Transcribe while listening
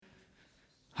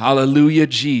Hallelujah,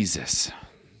 Jesus.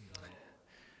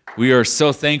 We are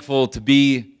so thankful to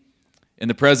be in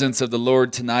the presence of the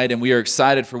Lord tonight, and we are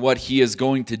excited for what He is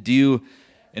going to do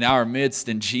in our midst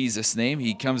in Jesus' name.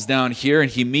 He comes down here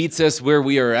and He meets us where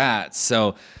we are at.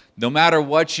 So no matter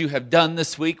what you have done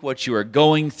this week, what you are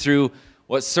going through,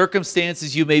 what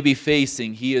circumstances you may be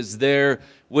facing, He is there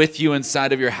with you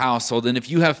inside of your household. And if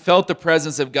you have felt the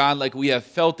presence of God like we have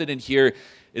felt it in here,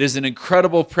 it is an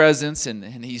incredible presence,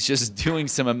 and He's just doing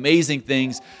some amazing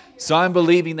things. So I'm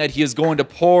believing that He is going to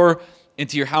pour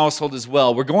into your household as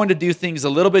well. We're going to do things a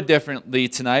little bit differently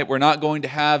tonight. We're not going to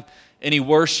have any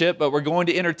worship, but we're going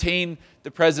to entertain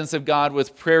the presence of God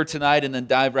with prayer tonight and then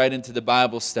dive right into the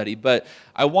Bible study. But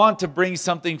I want to bring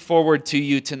something forward to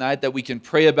you tonight that we can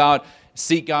pray about,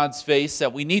 seek God's face,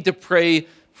 that we need to pray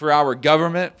for our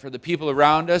government, for the people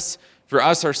around us, for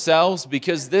us ourselves,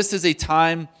 because this is a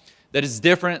time that is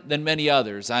different than many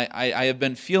others. I have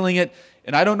been feeling it,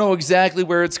 and I don't know exactly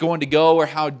where it's going to go or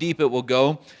how deep it will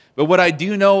go. But what I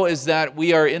do know is that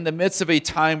we are in the midst of a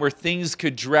time where things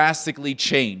could drastically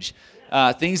change.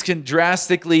 Things can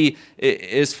drastically,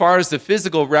 as far as the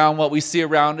physical realm, what we see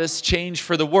around us, change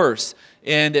for the worse.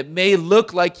 And it may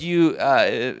look like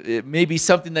it may be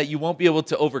something that you won't be able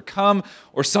to overcome,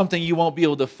 or something you won't be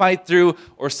able to fight through,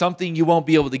 or something you won't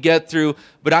be able to get through.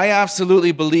 But I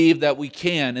absolutely believe that we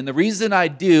can. And the reason I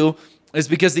do is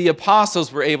because the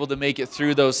apostles were able to make it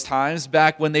through those times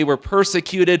back when they were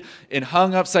persecuted and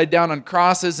hung upside down on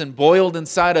crosses and boiled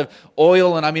inside of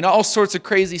oil and all sorts of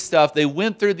crazy stuff. They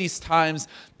went through these times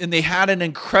and they had an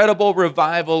incredible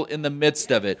revival in the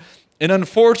midst of it. And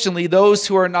unfortunately, those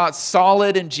who are not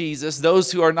solid in Jesus,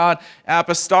 those who are not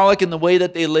apostolic in the way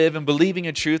that they live and believing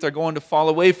in truth, are going to fall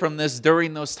away from this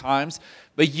during those times.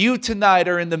 But you tonight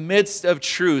are in the midst of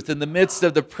truth, in the midst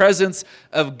of the presence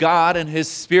of God and His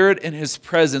Spirit and His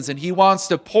presence. And He wants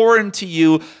to pour into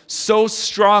you so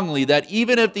strongly that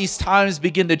even if these times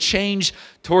begin to change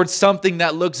towards something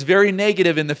that looks very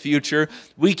negative in the future,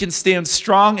 we can stand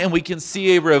strong and we can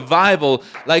see a revival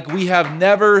like we have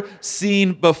never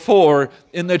seen before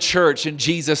in the church in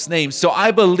Jesus' name. So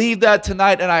I believe that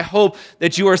tonight, and I hope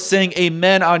that you are saying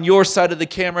amen on your side of the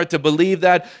camera to believe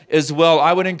that as well.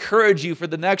 I would encourage you for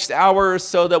the next hour or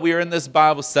so that we are in this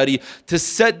Bible study to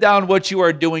set down what you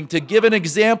are doing, to give an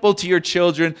example to your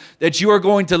children that you are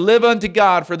going to live unto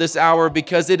God for this hour,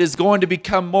 because it is going to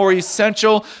become more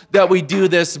essential that we do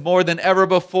this more than ever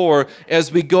before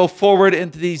as we go forward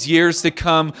into these years to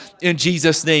come in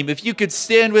Jesus' name. If you could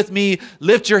stand with me,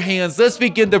 lift your hands. Let's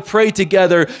begin to pray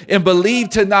together and believe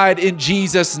tonight in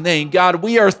Jesus' name. God,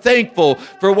 we are thankful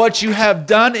for what you have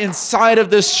done inside of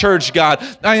this church, God.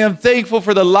 I am thankful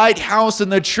for the lighthouse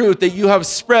and the truth that you have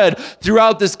spread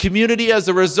throughout this community as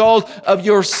a result of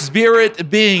your Spirit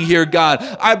being here, God.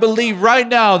 I believe right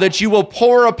now that you will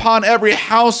pour upon every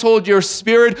household your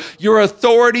Spirit, your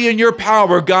authority, and your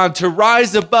power, God, to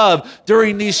rise above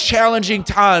during these challenging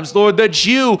times, Lord, that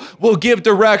you will give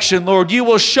direction, Lord. You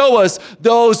will show us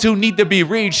those who need to be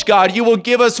reached, God. You will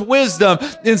give us wisdom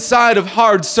inside of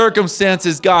hard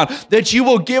circumstances, God, that you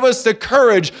will give us the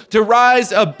courage to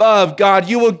rise above, God.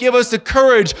 You will give us the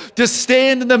courage to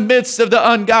stand in the midst of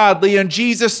the ungodly. And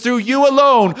Jesus, through you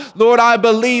alone, Lord, I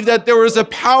believe that there is a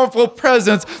powerful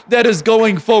presence that is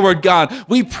going forward, God.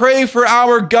 We pray for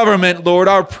our government, Lord,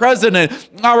 our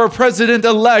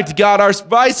president-elect, God, our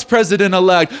vice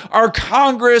president-elect, our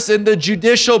Congress and the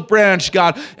judicial branch,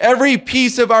 God, every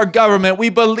piece of our government. We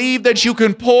believe that you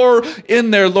can pour in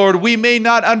there, Lord. We may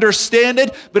not understand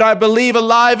it, but I believe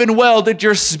alive and well that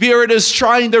your Spirit is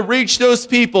trying to reach those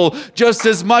people just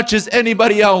as much as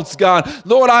anybody else, God.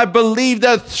 Lord, I believe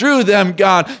that through them,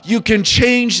 God, you can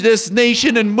change this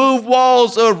nation and move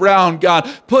walls around, God.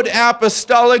 Put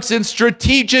apostolics in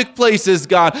strategic places,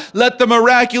 God. Let the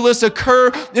miraculous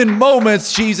occur in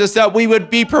moments, Jesus, that we would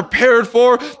be prepared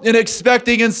for and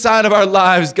expecting inside of our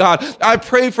lives, God. I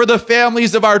pray for the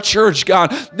families of our church,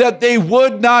 God, that they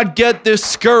would not get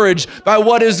discouraged by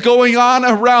what is going on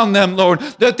around them, Lord,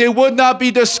 that they would not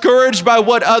be discouraged by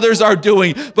what others are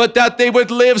doing, but that they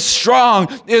would live strong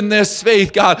in this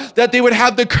faith, God, that they would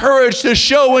have the courage to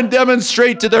show and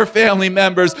demonstrate to their family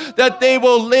members that they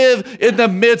will live in the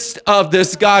midst of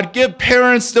this, God. Give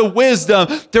parents the wisdom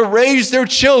to raise their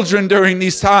children during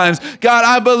these times. God,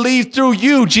 I believe through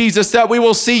you, Jesus, that we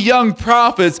will see young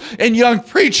prophets and young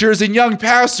preachers and young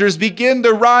pastors begin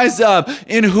to rise up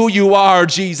in who you are,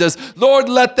 Jesus. Lord,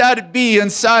 let that be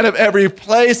inside of every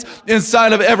place,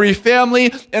 inside of every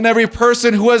family, and every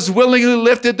person who has willingly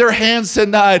lifted their hands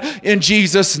tonight in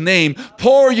Jesus' name. name.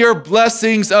 Pour your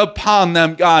blessings upon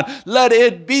them, God. Let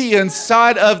it be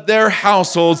inside of their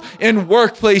households, in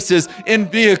workplaces, in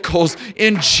vehicles.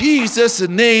 In Jesus'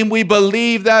 name, we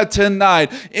believe that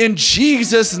tonight. In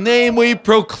Jesus' name, we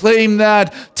proclaim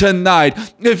that tonight.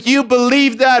 If you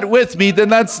believe that with me, then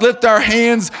let's lift our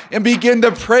hands and begin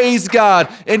to praise God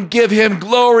and give Him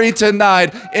glory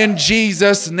tonight in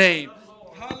Jesus' name.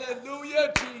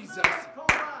 Hallelujah, Jesus.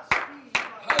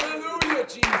 Hallelujah,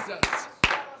 Jesus.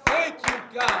 Thank you,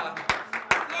 God.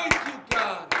 Thank you,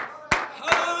 God.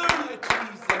 Hallelujah,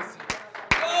 Jesus.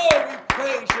 Oh, we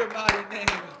praise your mighty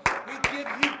name. We give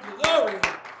you glory.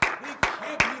 We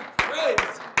give you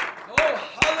praise. Oh,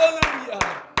 hallelujah.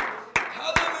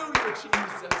 Hallelujah,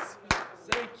 Jesus.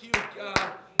 Thank you, God.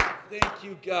 Thank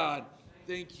you, God.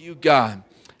 Thank you, God.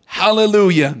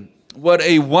 Hallelujah. What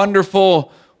a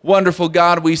wonderful, wonderful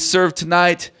God we serve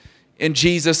tonight in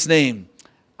Jesus' name.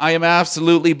 I am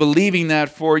absolutely believing that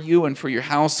for you and for your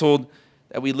household,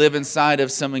 that we live inside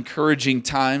of some encouraging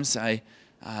times. I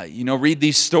read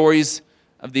these stories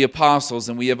of the apostles,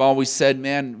 and we have always said,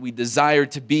 man, we desire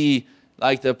to be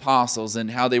like the apostles and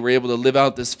how they were able to live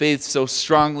out this faith so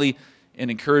strongly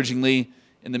and encouragingly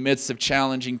in the midst of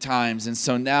challenging times. And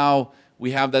so now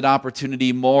we have that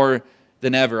opportunity more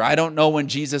than ever. I don't know when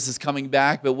Jesus is coming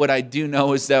back, but what I do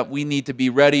know is that we need to be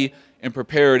ready and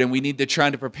prepared, and we need to try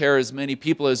to prepare as many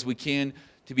people as we can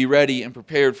to be ready and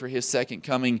prepared for His second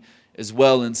coming as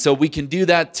well. And so we can do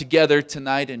that together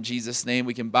tonight in Jesus' name.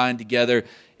 We can bind together,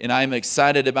 and I'm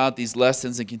excited about these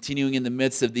lessons and continuing in the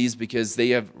midst of these because they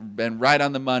have been right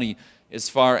on the money as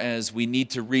far as we need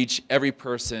to reach every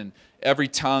person, every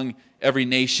tongue, every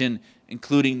nation,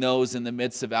 including those in the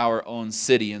midst of our own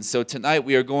city. And so tonight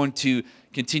we are going to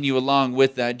continue along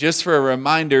with that. Just for a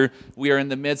reminder, we are in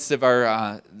the midst of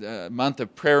our month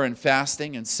of prayer and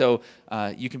fasting, and so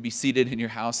you can be seated in your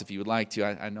house if you would like to.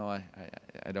 I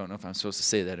don't know if I'm supposed to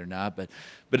say that or not, but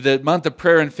the month of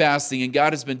prayer and fasting, and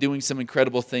God has been doing some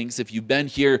incredible things. If you've been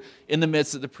here in the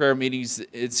midst of the prayer meetings,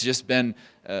 it's just been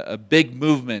a big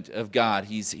movement of God.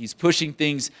 He's pushing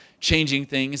things, changing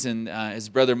things, and as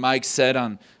Brother Mike said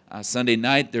on Sunday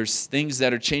night, there's things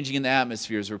that are changing in the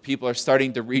atmospheres where people are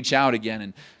starting to reach out again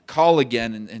and call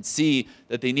again and see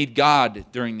that they need God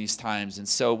during these times. And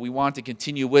so we want to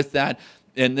continue with that.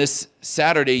 And this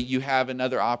Saturday, you have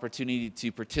another opportunity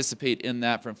to participate in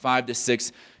that from 5 to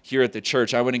 6 here at the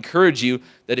church. I would encourage you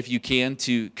that if you can,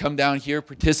 to come down here,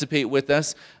 participate with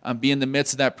us, be in the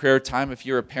midst of that prayer time. If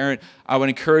you're a parent, I would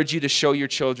encourage you to show your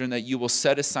children that you will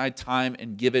set aside time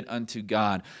and give it unto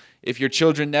God. If your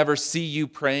children never see you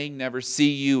praying, never see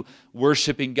you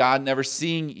worshiping God, never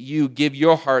seeing you give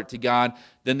your heart to God,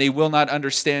 then they will not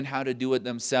understand how to do it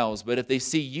themselves. But if they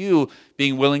see you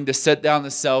being willing to set down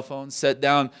the cell phone, set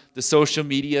down the social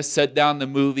media, set down the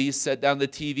movies, set down the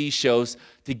TV shows,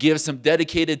 to give some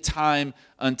dedicated time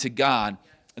unto God,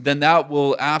 then that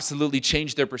will absolutely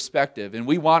change their perspective. And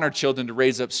we want our children to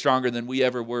raise up stronger than we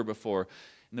ever were before.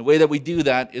 And the way that we do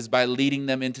that is by leading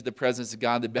them into the presence of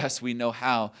God the best we know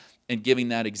how and giving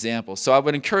that example. So I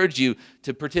would encourage you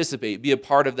to participate, be a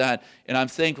part of that. And I'm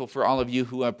thankful for all of you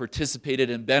who have participated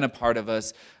and been a part of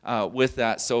us with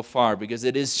that so far, because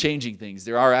it is changing things.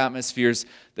 There are atmospheres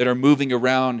that are moving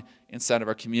around inside of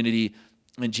our community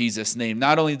in Jesus' name.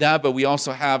 Not only that, but we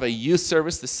also have a youth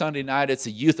service this Sunday night. It's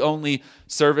a youth-only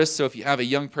service. So if you have a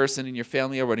young person in your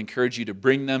family, I would encourage you to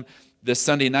bring them this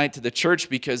Sunday night to the church,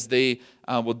 because they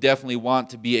will definitely want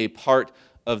to be a part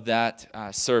of that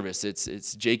service.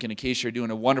 It's Jake and Acacia are doing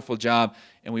a wonderful job,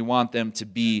 and we want them to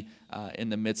be in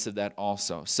the midst of that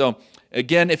also. So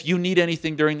again, if you need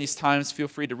anything during these times, feel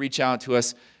free to reach out to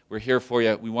us. We're here for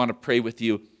you. We want to pray with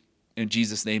you in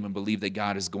Jesus' name and believe that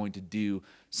God is going to do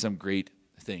some great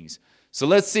things. So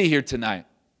let's see here tonight.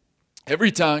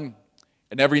 Every tongue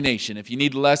and every nation. If you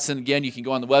need a lesson, again, you can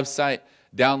go on the website,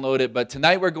 download it. But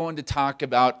tonight we're going to talk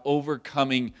about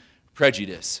overcoming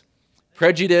prejudice.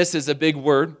 Prejudice is a big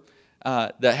word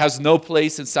that has no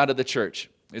place inside of the church.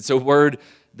 It's a word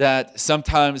that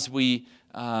sometimes we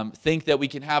think that we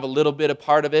can have a little bit of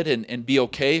part of it and be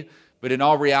okay. But in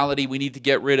all reality, we need to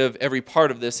get rid of every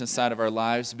part of this inside of our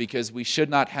lives, because we should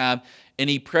not have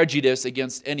any prejudice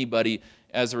against anybody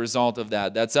as a result of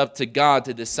that. That's up to God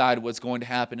to decide what's going to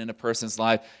happen in a person's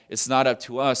life. It's not up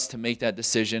to us to make that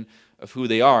decision of who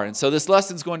they are. And so this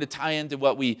lesson is going to tie into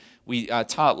what we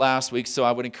taught last week. So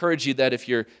I would encourage you that if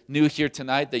you're new here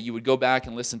tonight, that you would go back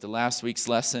and listen to last week's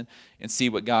lesson and see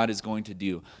what God is going to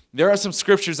do. There are some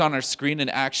scriptures on our screen in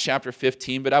Acts chapter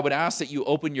 15, but I would ask that you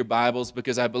open your Bibles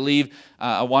because I believe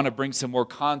I want to bring some more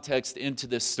context into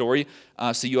this story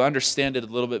so you understand it a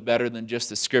little bit better than just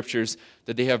the scriptures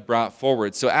that they have brought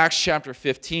forward. So Acts chapter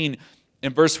 15,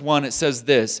 in verse 1, it says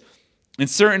this, "And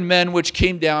certain men which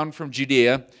came down from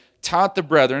Judea taught the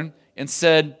brethren and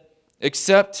said,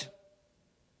 Except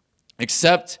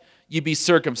ye be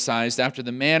circumcised after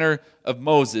the manner of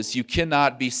Moses, you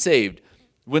cannot be saved.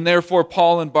 When therefore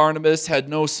Paul and Barnabas had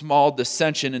no small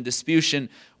dissension and disputation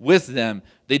with them,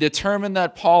 they determined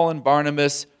that Paul and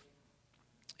Barnabas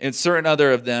and certain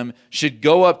other of them should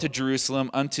go up to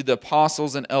Jerusalem unto the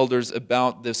apostles and elders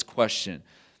about this question."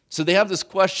 So they have this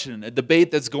question, a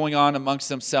debate that's going on amongst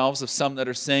themselves of some that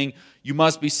are saying you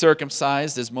must be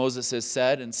circumcised, as Moses has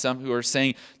said, and some who are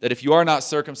saying that if you are not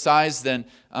circumcised, then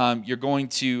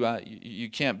you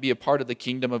can't be a part of the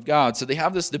kingdom of God. So they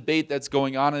have this debate that's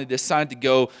going on, and they decide to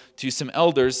go to some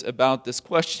elders about this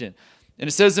question. And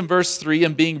it says in verse 3,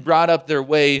 "And being brought up their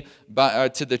way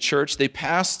to the church, they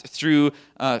passed through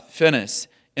Phoenicia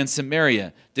and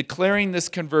Samaria, declaring this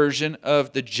conversion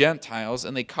of the Gentiles,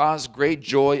 and they caused great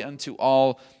joy unto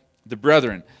all the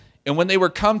brethren. And when they were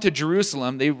come to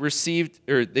Jerusalem, they were received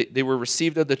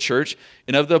of the church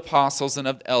and of the apostles and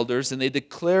of the elders, and they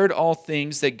declared all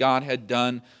things that God had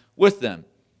done with them.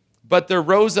 But there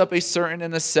rose up a certain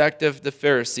in the sect of the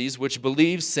Pharisees, which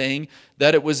believed, saying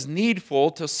that it was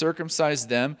needful to circumcise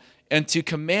them and to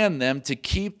command them to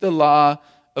keep the law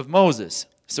of Moses."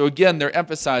 So again, they're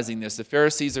emphasizing this. The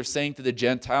Pharisees are saying to the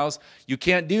Gentiles, you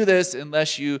can't do this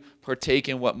unless you partake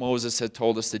in what Moses had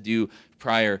told us to do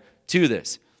prior to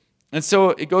this. And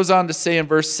so it goes on to say in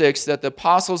verse 6 that the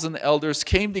apostles and the elders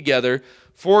came together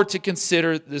for to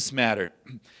consider this matter.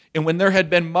 And when there had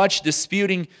been much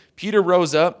disputing, Peter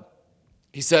rose up.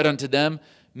 He said unto them,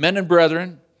 "Men and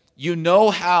brethren, you know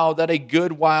how that a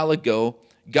good while ago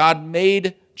God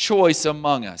made choice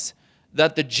among us,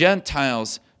 that the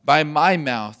Gentiles by my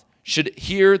mouth should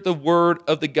hear the word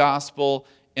of the gospel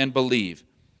and believe.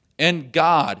 And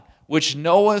God, which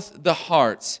knoweth the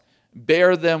hearts,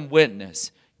 bear them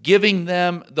witness, giving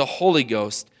them the Holy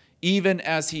Ghost, even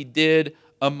as he did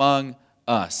among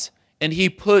us. And he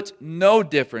put no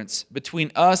difference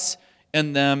between us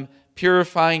and them,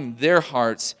 purifying their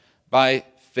hearts by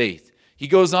faith." He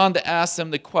goes on to ask them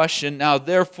the question, "Now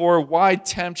therefore, why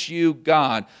tempt you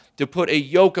God to put a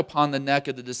yoke upon the neck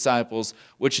of the disciples,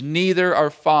 which neither our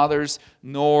fathers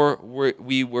nor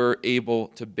we were able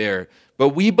to bear? But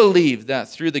we believe that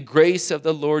through the grace of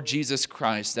the Lord Jesus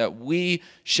Christ, that we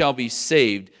shall be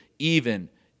saved, even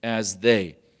as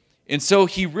they." And so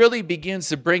he really begins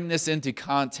to bring this into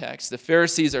context. The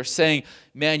Pharisees are saying,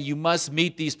 man, you must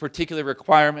meet these particular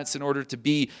requirements in order to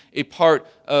be a part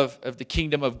of the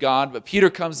kingdom of God. But Peter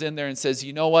comes in there and says,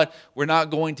 you know what? We're not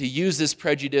going to use this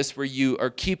prejudice where you are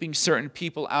keeping certain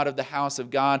people out of the house of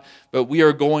God, but we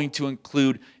are going to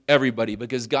include everybody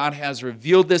because God has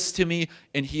revealed this to me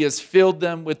and he has filled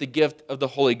them with the gift of the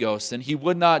Holy Ghost. And he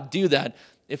would not do that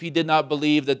if he did not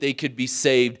believe that they could be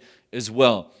saved as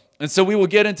well. And so we will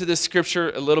get into this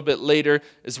scripture a little bit later,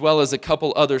 as well as a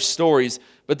couple other stories.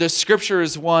 But this scripture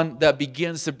is one that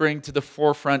begins to bring to the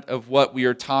forefront of what we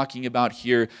are talking about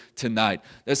here tonight.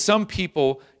 That some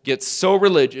people get so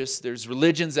religious, there's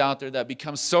religions out there that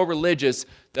become so religious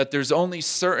that there's only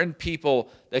certain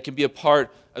people that can be a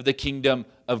part of the kingdom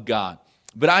of God.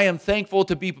 But I am thankful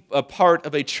to be a part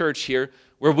of a church here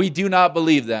where we do not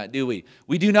believe that, do we?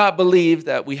 We do not believe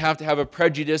that we have to have a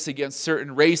prejudice against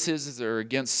certain races or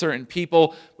against certain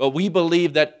people, but we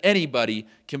believe that anybody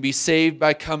can be saved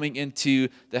by coming into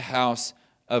the house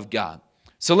of God.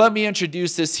 So let me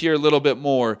introduce this here a little bit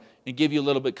more and give you a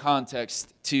little bit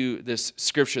context to this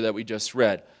scripture that we just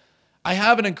read. I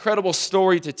have an incredible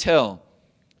story to tell.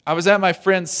 I was at my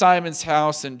friend Simon's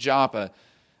house in Joppa.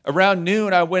 Around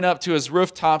noon, I went up to his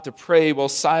rooftop to pray while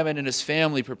Simon and his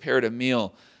family prepared a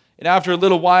meal. And after a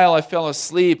little while, I fell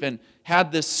asleep and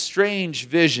had this strange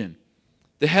vision.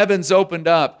 The heavens opened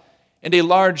up, and a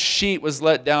large sheet was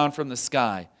let down from the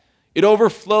sky. It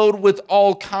overflowed with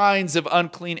all kinds of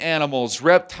unclean animals,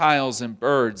 reptiles, and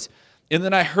birds. And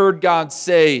then I heard God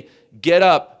say, "Get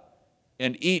up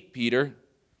and eat, Peter."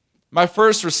 My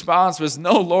first response was,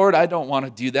 "No, Lord, I don't want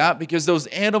to do that because those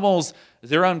animals,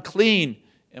 they're unclean.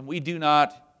 And we do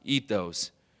not eat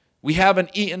those. We haven't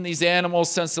eaten these animals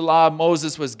since the law of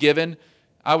Moses was given."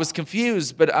 I was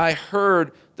confused, but I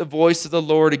heard the voice of the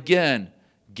Lord again.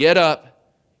 "Get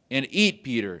up and eat,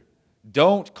 Peter.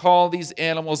 Don't call these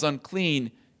animals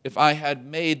unclean if I had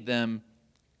made them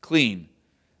clean.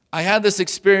 I had this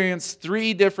experience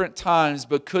 3 different times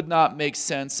but could not make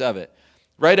sense of it.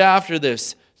 Right after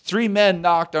this, 3 men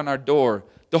knocked on our door.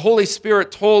 The Holy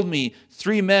Spirit told me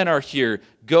 3 men are here.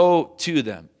 Go to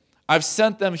them. I've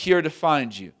sent them here to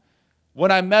find you.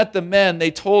 When I met the men,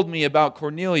 they told me about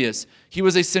Cornelius. He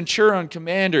was a centurion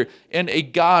commander and a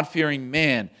God-fearing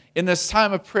man. In this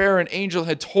time of prayer, an angel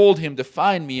had told him to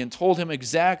find me and told him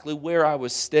exactly where I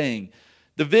was staying.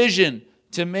 The vision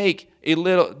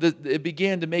it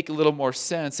began to make a little more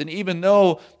sense. And even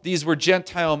though these were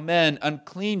Gentile men,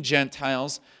 unclean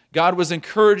Gentiles, God was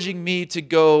encouraging me to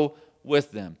go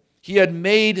with them. He had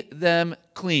made them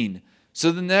clean.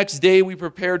 So the next day we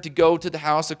prepared to go to the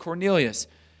house of Cornelius.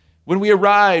 When we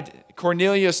arrived,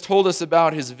 Cornelius told us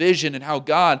about his vision and how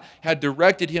God had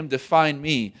directed him to find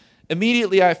me.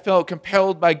 Immediately I felt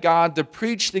compelled by God to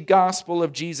preach the gospel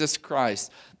of Jesus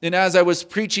Christ. And as I was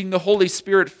preaching, the Holy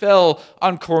Spirit fell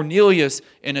on Cornelius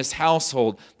and his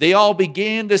household. They all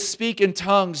began to speak in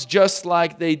tongues just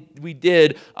like we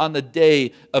did on the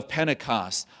day of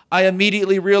Pentecost. I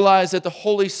immediately realized that the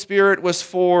Holy Spirit was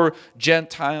for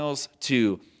Gentiles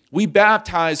too. We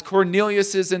baptized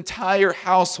Cornelius' entire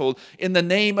household in the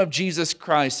name of Jesus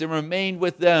Christ and remained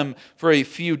with them for a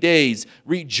few days,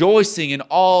 rejoicing in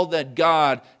all that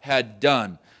God had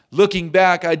done. Looking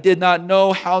back, I did not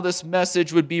know how this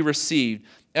message would be received.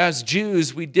 As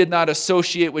Jews, we did not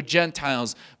associate with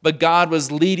Gentiles, but God was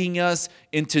leading us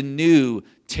into new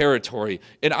territory.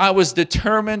 And I was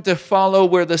determined to follow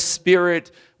where the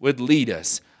Spirit would lead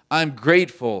us. I'm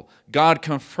grateful God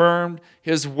confirmed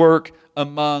his work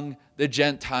among the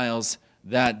Gentiles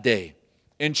that day.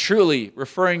 And truly,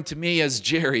 referring to me as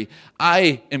Jerry,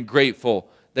 I am grateful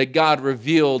that God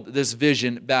revealed this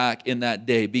vision back in that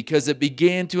day, because it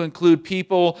began to include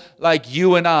people like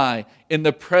you and I in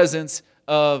the presence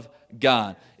of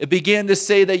God. It began to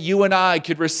say that you and I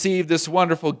could receive this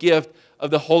wonderful gift of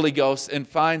the Holy Ghost and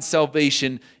find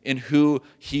salvation in who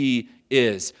He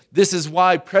is. This is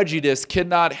why prejudice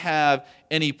cannot have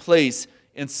any place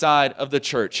inside of the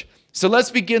church. So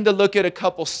let's begin to look at a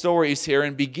couple stories here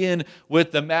and begin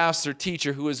with the master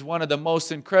teacher, who is one of the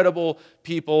most incredible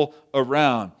people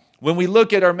around. When we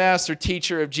look at our master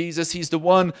teacher of Jesus, he's the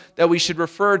one that we should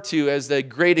refer to as the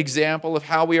great example of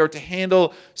how we are to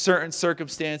handle certain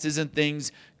circumstances and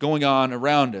things going on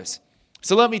around us.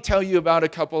 So let me tell you about a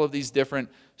couple of these different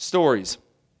stories.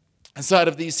 Inside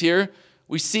of these here,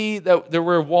 we see that there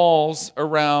were walls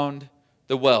around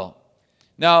the well.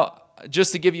 Now,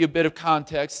 just to give you a bit of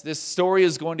context, this story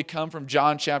is going to come from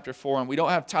John chapter 4, and we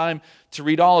don't have time to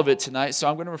read all of it tonight, so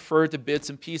I'm going to refer to bits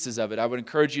and pieces of it. I would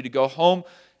encourage you to go home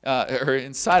or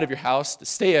inside of your house, to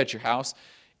stay at your house,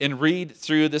 and read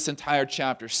through this entire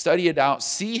chapter. Study it out.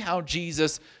 See how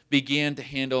Jesus began to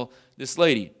handle this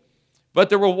lady. But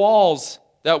there were walls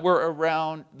that were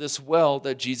around this well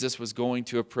that Jesus was going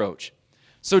to approach.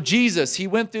 So Jesus, he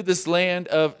went through this land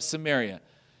of Samaria.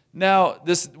 Now,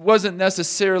 this wasn't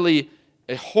necessarily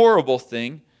a horrible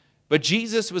thing, but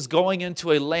Jesus was going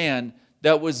into a land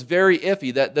that was very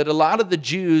iffy, that a lot of the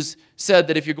Jews said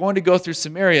that if you're going to go through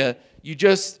Samaria, you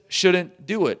just shouldn't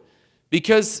do it.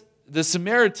 Because the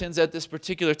Samaritans at this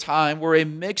particular time were a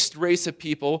mixed race of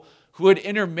people who had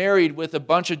intermarried with a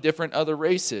bunch of different other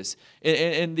races.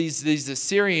 And these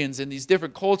Assyrians and these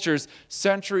different cultures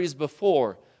centuries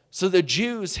before. So the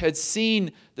Jews had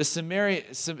seen the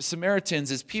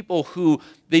Samaritans as people who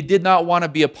they did not want to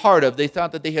be a part of. They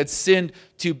thought that they had sinned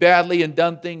too badly and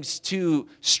done things too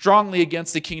strongly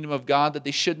against the kingdom of God, that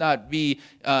they should not be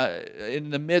in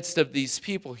the midst of these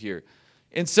people here.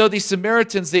 And so the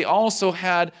Samaritans, they also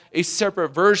had a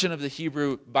separate version of the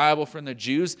Hebrew Bible from the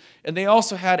Jews, and they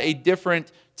also had a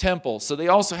different temple. So they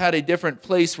also had a different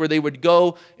place where they would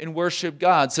go and worship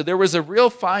God. So there was a real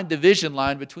fine division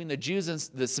line between the Jews and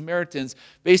the Samaritans,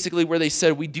 basically where they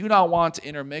said, we do not want to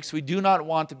intermix, we do not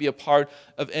want to be a part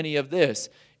of any of this.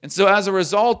 And so as a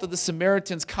result of the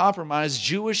Samaritans' compromise,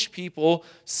 Jewish people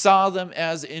saw them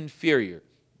as inferior.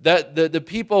 That the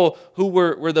people who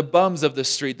were the bums of the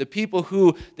street, the people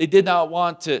who they did not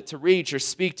want to reach or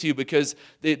speak to because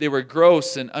they were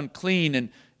gross and unclean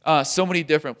and so many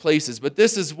different places. But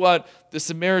this is what the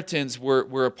Samaritans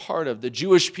were a part of. The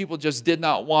Jewish people just did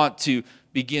not want to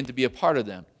begin to be a part of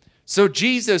them. So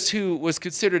Jesus, who was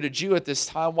considered a Jew at this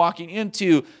time, walking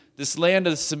into this land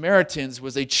of the Samaritans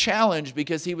was a challenge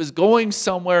because he was going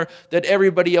somewhere that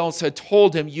everybody else had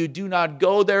told him, you do not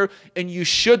go there and you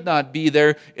should not be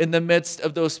there in the midst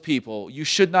of those people. You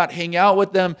should not hang out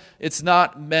with them. It's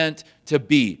not meant to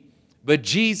be. But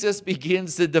Jesus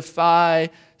begins to defy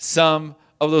some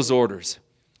of those orders.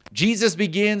 Jesus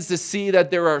begins to see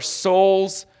that there are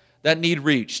souls that need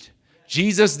reached.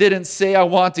 Jesus didn't say, I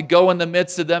want to go in the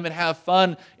midst of them and have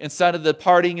fun inside of the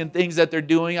partying and things that they're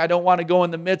doing. I don't want to go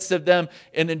in the midst of them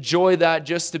and enjoy that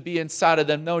just to be inside of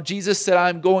them. No, Jesus said,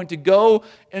 I'm going to go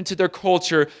into their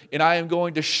culture and I am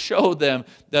going to show them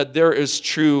that there is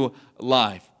true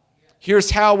life.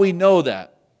 Here's how we know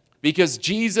that. Because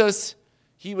Jesus,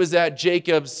 he was at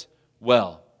Jacob's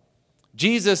well.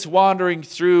 Jesus, wandering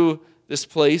through this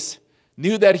place,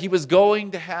 knew that he was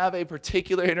going to have a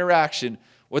particular interaction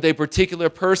with a particular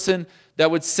person that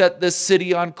would set this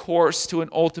city on course to an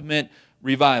ultimate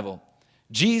revival.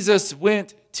 Jesus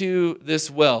went to this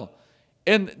well.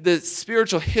 And the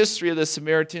spiritual history of the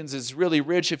Samaritans is really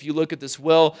rich. If you look at this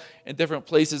well in different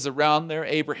places around there,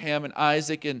 Abraham and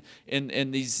Isaac and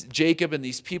these Jacob and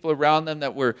these people around them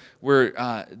that were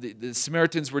the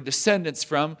Samaritans were descendants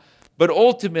from. But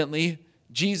ultimately,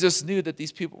 Jesus knew that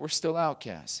these people were still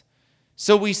outcasts.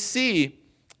 So we see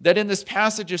that in this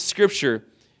passage of Scripture,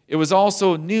 it was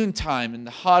also noontime in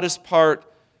the hottest part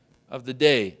of the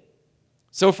day.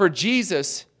 So for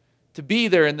Jesus to be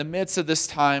there in the midst of this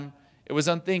time, it was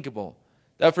unthinkable.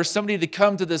 That for somebody to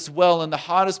come to this well in the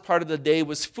hottest part of the day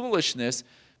was foolishness,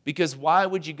 because why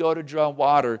would you go to draw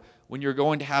water when you're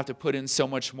going to have to put in so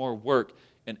much more work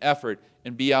and effort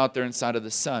and be out there inside of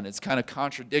the sun? It's kind of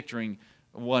contradicting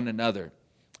one another.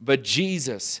 But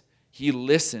Jesus, he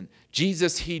listened.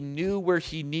 Jesus, he knew where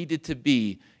he needed to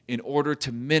be in order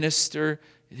to minister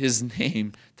his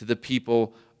name to the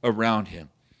people around him.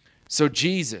 So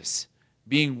Jesus,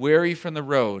 being weary from the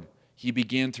road, he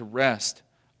began to rest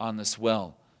on this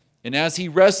well. And as he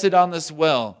rested on this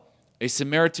well, a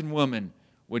Samaritan woman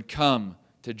would come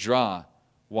to draw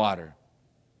water.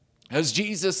 As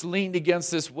Jesus leaned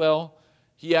against this well,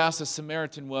 he asked a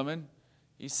Samaritan woman,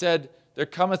 he said, there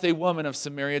cometh a woman of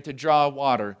Samaria to draw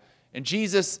water. And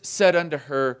Jesus said unto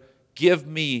her, give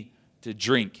me to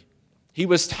drink. He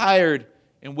was tired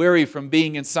and weary from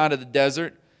being inside of the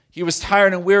desert. He was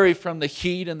tired and weary from the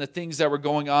heat and the things that were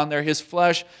going on there. His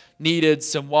flesh needed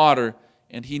some water,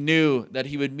 and he knew that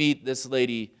he would meet this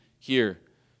lady here.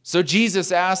 So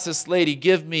Jesus asked this lady,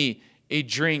 give me a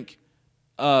drink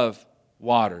of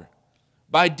water.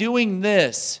 By doing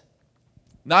this,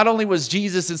 not only was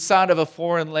Jesus inside of a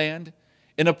foreign land,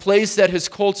 in a place that his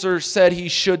culture said he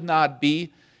should not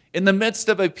be, in the midst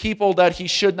of a people that he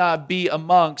should not be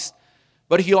amongst,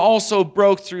 but he also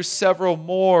broke through several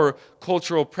more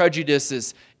cultural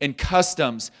prejudices and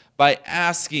customs by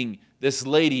asking this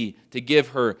lady to give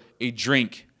her a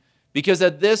drink. Because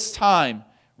at this time,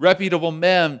 reputable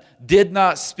men did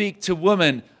not speak to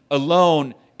women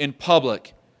alone in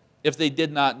public if they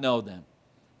did not know them.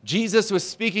 Jesus was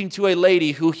speaking to a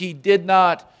lady who he did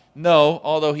not know,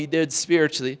 although he did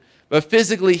spiritually, but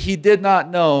physically he did not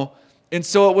know. And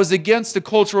so it was against the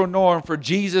cultural norm for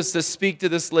Jesus to speak to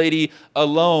this lady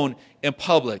alone in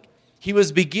public. He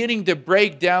was beginning to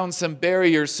break down some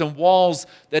barriers, some walls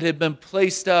that had been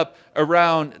placed up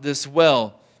around this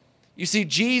well. You see,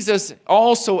 Jesus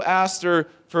also asked her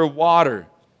for water.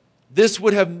 This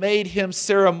would have made him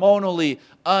ceremonially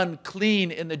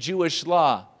unclean in the Jewish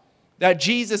law. That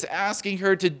Jesus asking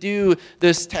her to do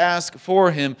this task for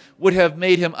him would have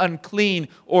made him unclean,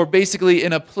 or basically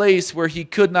in a place where he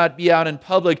could not be out in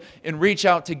public and reach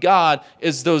out to God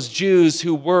as those Jews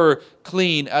who were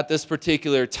clean at this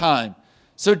particular time.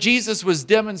 So Jesus was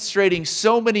demonstrating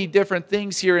so many different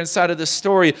things here inside of the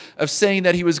story of saying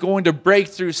that he was going to break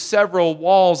through several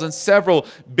walls and several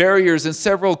barriers and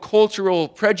several cultural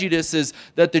prejudices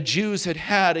that the Jews had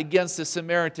had against the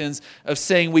Samaritans, of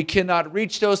saying we cannot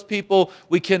reach those people,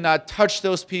 we cannot touch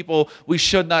those people, we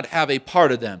should not have a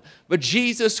part of them. But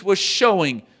Jesus was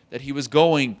showing that he was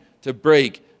going to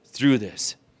break through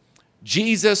this.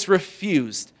 Jesus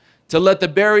refused to let the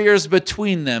barriers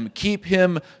between them keep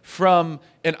him from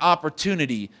an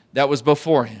opportunity that was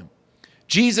before him.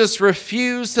 Jesus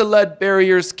refused to let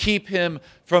barriers keep him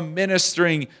from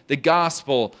ministering the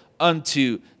gospel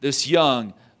unto this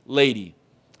young lady.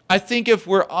 I think if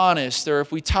we're honest, or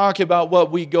if we talk about what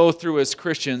we go through as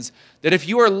Christians, that if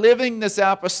you are living this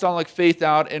apostolic faith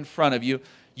out in front of you,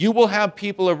 you will have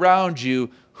people around you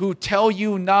who tell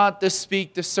you not to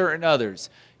speak to certain others.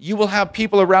 You will have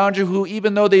people around you who,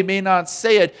 even though they may not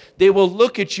say it, they will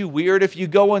look at you weird if you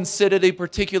go and sit at a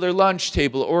particular lunch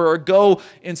table, or go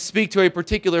and speak to a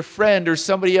particular friend or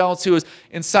somebody else who is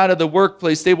inside of the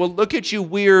workplace. They will look at you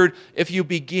weird if you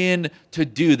begin to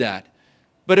do that.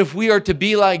 But if we are to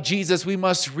be like Jesus, we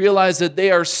must realize that they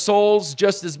are souls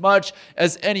just as much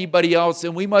as anybody else.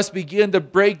 And we must begin to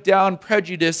break down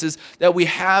prejudices that we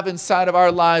have inside of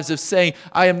our lives of saying,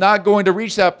 I am not going to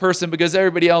reach that person because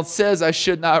everybody else says I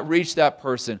should not reach that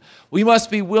person. We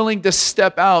must be willing to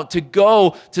step out, to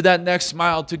go to that next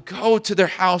mile, to go to their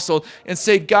household and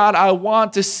say, God, I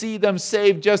want to see them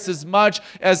saved just as much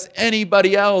as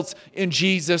anybody else in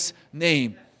Jesus'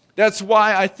 name. That's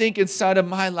why I think inside of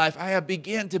my life, I have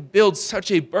begun to build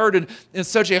such a burden and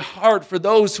such a heart for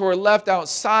those who are left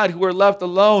outside, who are left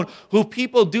alone, who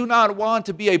people do not want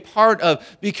to be a part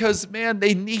of because, man,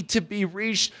 they need to be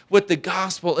reached with the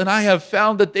gospel. And I have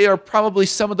found that they are probably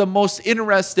some of the most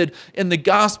interested in the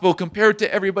gospel compared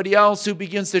to everybody else who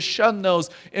begins to shun those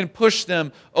and push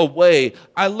them away.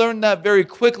 I learned that very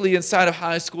quickly inside of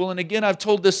high school. And again, I've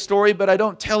told this story, but I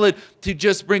don't tell it to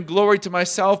just bring glory to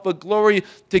myself, but glory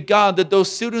to God, that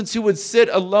those students who would sit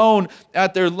alone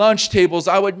at their lunch tables,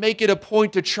 I would make it a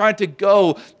point to try to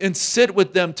go and sit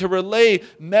with them, to relay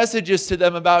messages to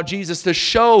them about Jesus, to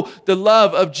show the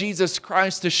love of Jesus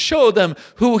Christ, to show them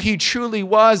who He truly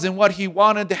was and what He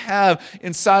wanted to have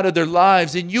inside of their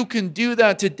lives. And you can do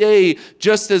that today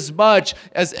just as much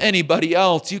as anybody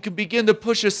else. You can begin to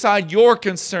push aside your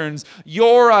concerns,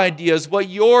 your ideas, what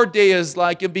your day is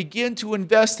like, and begin to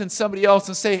invest in somebody else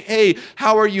and say, hey,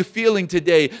 how are you feeling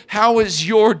today? How is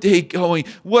your day going?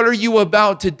 What are you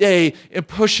about today? And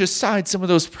push aside some of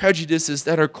those prejudices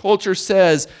that our culture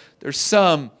says there's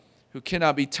some who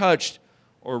cannot be touched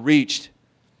or reached.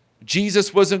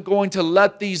 Jesus wasn't going to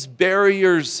let these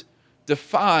barriers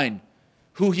define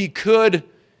who He could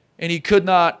and He could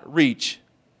not reach.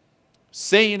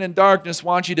 Satan and darkness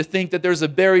want you to think that there's a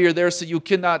barrier there so you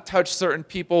cannot touch certain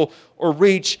people or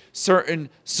reach certain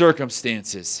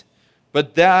circumstances.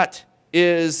 But that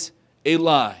is a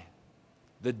lie.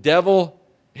 The devil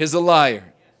is a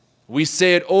liar. We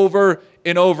say it over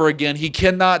and over again. He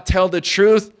cannot tell the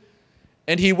truth,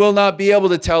 and he will not be able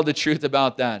to tell the truth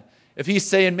about that. If he's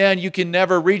saying, man, you can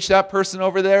never reach that person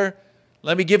over there,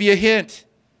 let me give you a hint.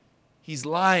 He's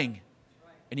lying.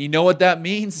 And you know what that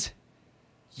means?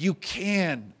 You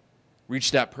can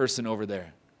reach that person over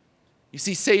there. You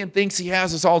see, Satan thinks he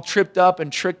has us all tripped up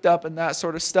and tricked up and that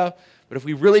sort of stuff. But if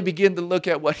we really begin to look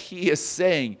at what he is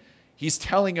saying, he's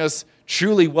telling us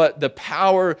truly what the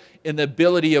power and the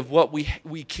ability of what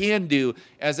we can do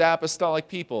as apostolic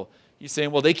people. You're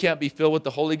saying, well, they can't be filled with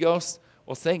the Holy Ghost?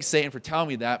 Well, thanks, Satan, for telling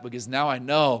me that, because now I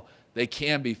know they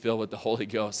can be filled with the Holy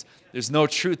Ghost. There's no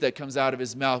truth that comes out of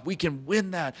his mouth. We can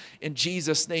win that in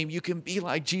Jesus' name. You can be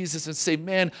like Jesus and say,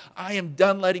 man, I am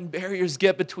done letting barriers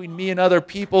get between me and other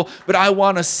people, but I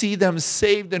want to see them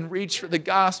saved and reach for the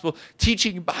gospel,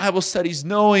 teaching Bible studies,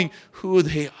 knowing who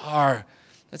they are.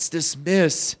 Let's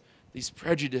dismiss these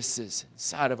prejudices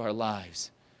inside of our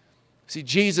lives. See,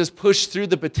 Jesus pushed through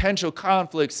the potential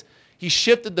conflicts. He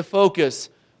shifted the focus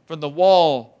from the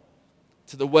wall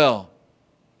to the well.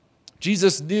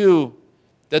 Jesus knew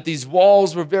that these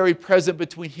walls were very present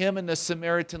between him and the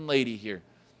Samaritan lady here.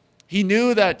 He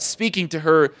knew that speaking to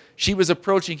her, she was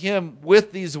approaching him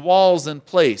with these walls in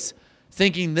place,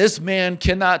 thinking, this man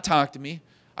cannot talk to me.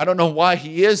 I don't know why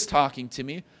he is talking to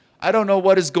me. I don't know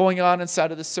what is going on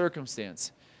inside of the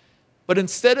circumstance. But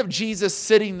instead of Jesus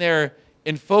sitting there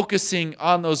and focusing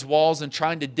on those walls and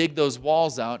trying to dig those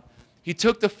walls out, he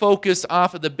took the focus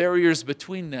off of the barriers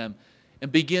between them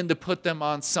and begin to put them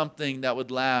on something that would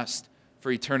last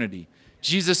for eternity.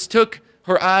 Jesus took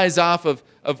her eyes off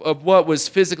of what was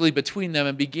physically between them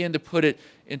and began to put it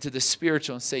into the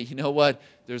spiritual and say, you know what?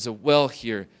 There's a well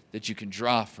here that you can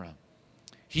draw from.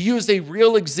 He used a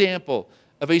real example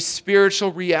of a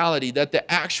spiritual reality, that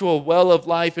the actual well of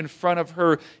life in front of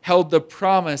her held the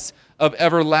promise of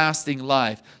everlasting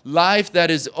life, life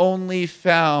that is only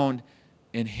found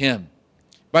in Him.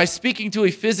 By speaking to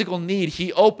a physical need,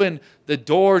 he opened the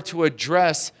door to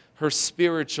address her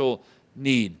spiritual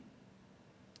need.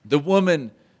 The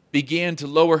woman began to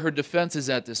lower her defenses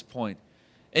at this point.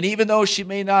 And even though she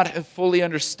may not have fully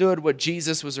understood what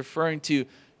Jesus was referring to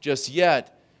just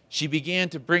yet, she began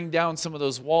to bring down some of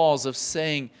those walls of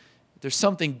saying, there's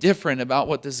something different about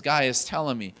what this guy is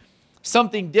telling me.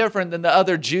 Something different than the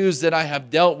other Jews that I have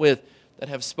dealt with that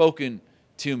have spoken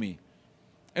to me.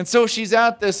 And so she's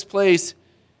at this place,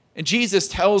 And Jesus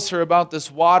tells her about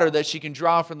this water that she can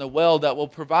draw from the well that will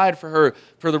provide for her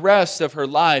for the rest of her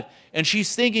life. And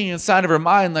she's thinking inside of her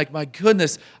mind, like, my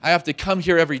goodness, I have to come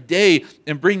here every day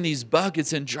and bring these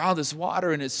buckets and draw this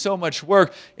water, and it's so much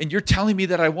work. And you're telling me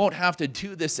that I won't have to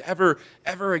do this ever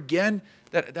again?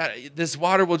 That this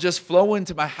water will just flow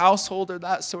into my household or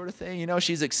that sort of thing.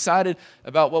 She's excited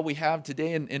about what we have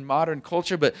today in modern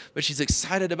culture, but she's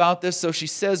excited about this. So she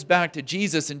says back to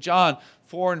Jesus in John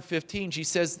 4:15, she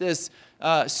says this,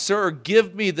 Sir,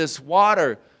 give me this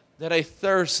water that I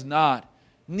thirst not,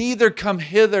 neither come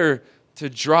hither to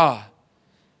draw.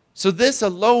 So this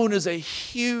alone is a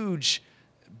huge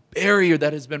barrier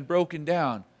that has been broken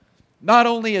down. Not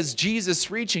only is Jesus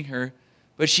reaching her,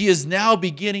 but she is now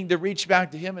beginning to reach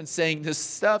back to him and saying, this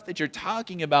stuff that you're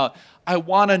talking about, I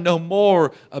want to know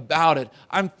more about it.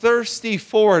 I'm thirsty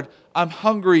for it. I'm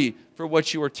hungry for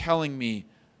what you are telling me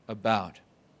about.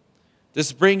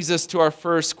 This brings us to our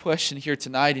first question here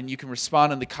tonight, and you can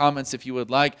respond in the comments if you would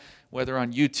like, whether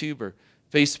on YouTube or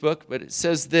Facebook. But it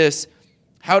says this,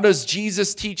 how does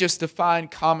Jesus teach us to find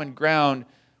common ground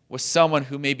with someone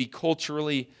who may be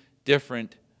culturally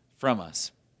different from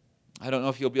us? I don't know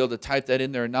if you'll be able to type that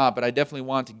in there or not, but I definitely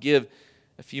want to give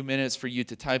a few minutes for you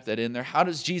to type that in there. How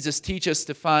does Jesus teach us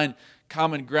to find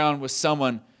common ground with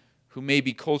someone who may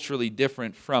be culturally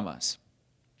different from us?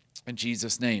 In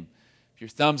Jesus' name. If your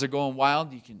thumbs are going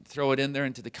wild, you can throw it in there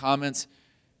into the comments,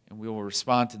 and we will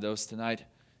respond to those tonight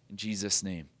in Jesus'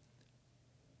 name.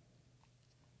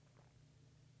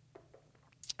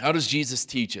 How does Jesus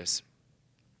teach us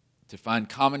to find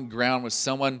common ground with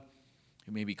someone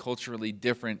who may be culturally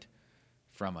different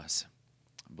from us?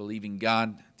 I'm believing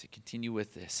God to continue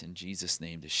with this in Jesus'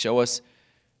 name, to show us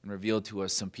and reveal to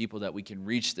us some people that we can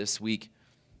reach this week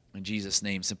in Jesus'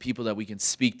 name, some people that we can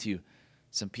speak to,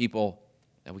 some people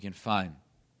that we can find.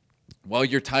 While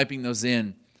you're typing those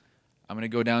in, I'm going to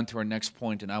go down to our next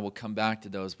point, and I will come back to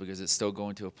those because it's still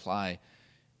going to apply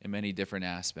in many different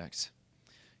aspects.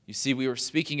 You see, we were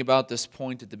speaking about this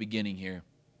point at the beginning here,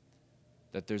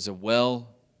 that there's a well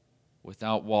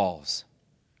without walls.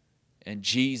 And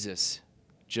Jesus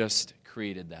just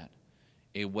created that,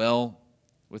 a well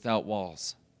without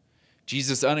walls.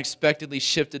 Jesus unexpectedly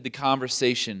shifted the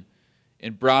conversation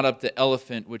and brought up the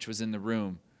elephant which was in the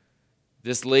room.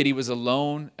 This lady was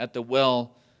alone at the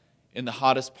well in the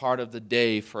hottest part of the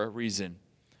day for a reason.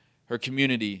 Her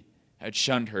community had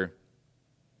shunned her.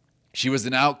 She was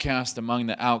an outcast among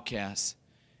the outcasts,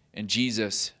 and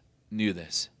Jesus knew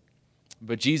this.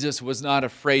 But Jesus was not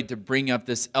afraid to bring up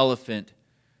this elephant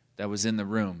that was in the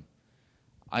room.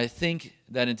 I think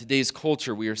that in today's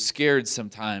culture, we are scared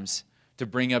sometimes to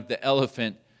bring up the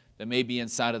elephant that may be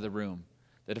inside of the room.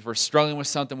 That if we're struggling with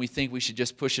something, we think we should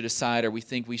just push it aside, or we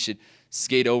think we should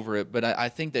skate over it. But I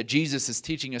think that Jesus is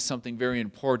teaching us something very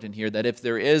important here, that if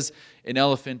there is an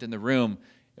elephant in the room,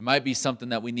 it might be something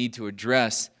that we need to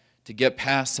address to get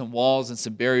past some walls and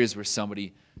some barriers with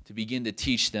somebody, to begin to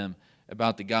teach them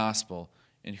about the gospel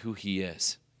and who he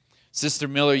is. Sister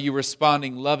Miller, you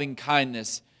responding, loving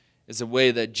kindness is a way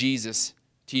that Jesus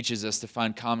teaches us to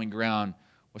find common ground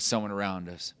with someone around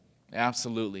us.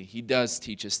 Absolutely. He does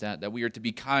teach us that we are to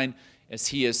be kind as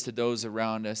he is to those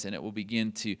around us, and it will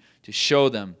begin to show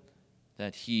them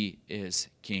that he is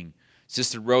king.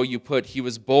 Sister Rowe, you put, he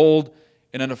was bold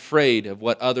and unafraid of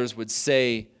what others would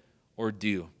say or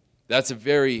do. That's a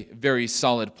very, very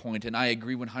solid point, and I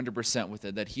agree 100% with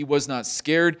it, that he was not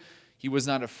scared, he was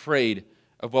not afraid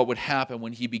of what would happen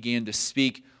when he began to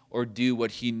speak or do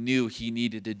what he knew he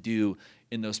needed to do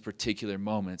in those particular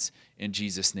moments in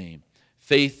Jesus' name.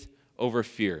 Faith over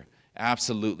fear.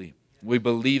 Absolutely. We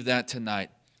believe that tonight.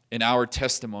 In our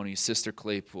testimonies, Sister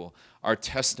Claypool, our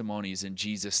testimonies in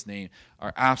Jesus' name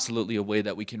are absolutely a way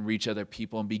that we can reach other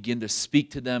people and begin to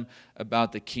speak to them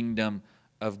about the kingdom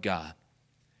of God.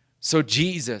 So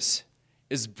Jesus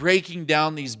is breaking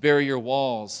down these barrier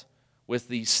walls with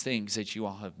these things that you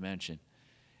all have mentioned.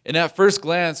 And at first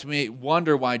glance, we may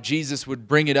wonder why Jesus would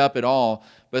bring it up at all,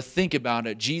 but think about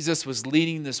it. Jesus was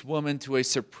leading this woman to a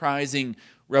surprising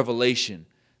revelation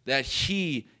that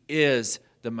he is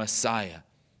the Messiah.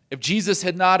 If Jesus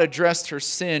had not addressed her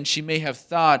sin, she may have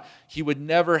thought he would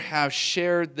never have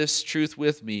shared this truth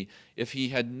with me if he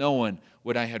had known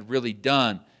what I had really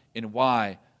done and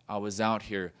why I was out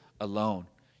here alone.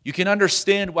 You can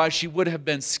understand why she would have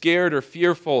been scared or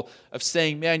fearful of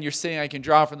saying, man, you're saying I can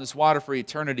draw from this water for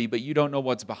eternity, but you don't know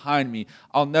what's behind me.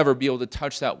 I'll never be able to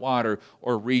touch that water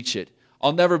or reach it.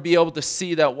 I'll never be able to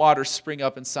see that water spring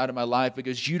up inside of my life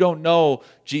because you don't know,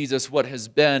 Jesus, what has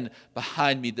been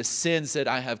behind me, the sins that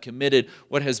I have committed,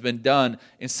 what has been done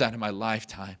inside of my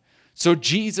lifetime. So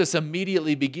Jesus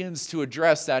immediately begins to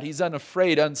address that. He's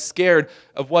unafraid, unscared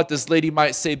of what this lady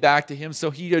might say back to him.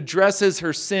 So he addresses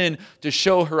her sin to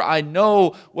show her, I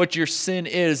know what your sin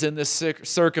is in this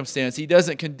circumstance. He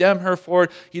doesn't condemn her for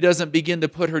it. He doesn't begin to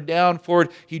put her down for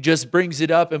it. He just brings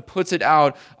it up and puts it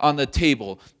out on the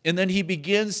table. And then he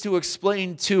begins to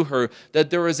explain to her that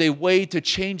there is a way to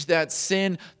change that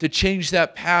sin, to change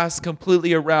that past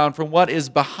completely around from what is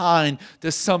behind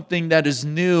to something that is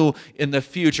new in the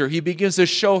future. He begins to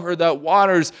show her that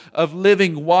waters of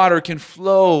living water can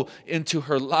flow into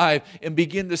her life and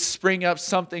begin to spring up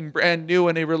something brand new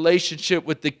in a relationship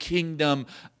with the kingdom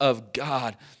of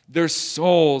God. There's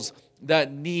souls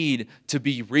that need to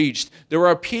be reached. There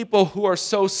are people who are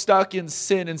so stuck in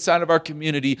sin inside of our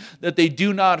community that they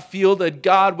do not feel that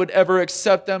God would ever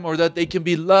accept them or that they can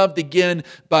be loved again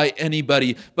by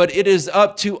anybody. But it is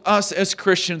up to us as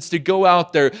Christians to go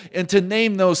out there and to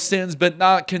name those sins but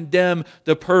not condemn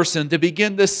the person, to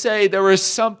begin to say there is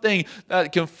something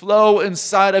that can flow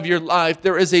inside of your life.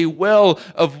 There is a well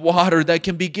of water that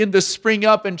can begin to spring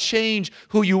up and change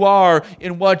who you are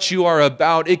and what you are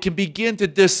about. It can begin to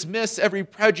dismiss every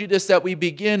prejudice that we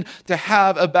begin to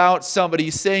have about somebody,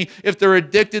 saying if they're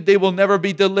addicted, they will never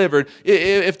be delivered.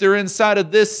 If they're inside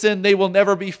of this sin, they will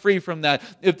never be free from that.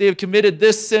 If they have committed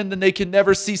this sin, then they can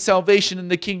never see salvation in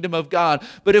the kingdom of God.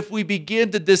 But if we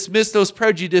begin to dismiss those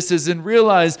prejudices and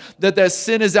realize that that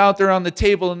sin is out there on the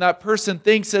table and that person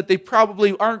thinks that they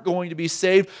probably aren't going to be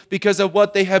saved because of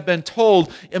what they have been told,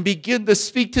 and begin to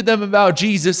speak to them about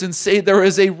Jesus and say there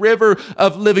is a river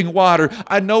of living water.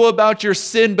 I know about your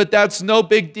sin, but that's no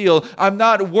big deal. I'm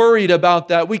not worried about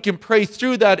that. We can pray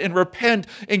through that and repent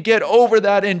and get over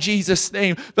that in Jesus'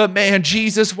 name. But man,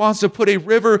 Jesus wants to put a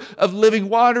river of living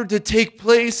water to take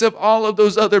place of all of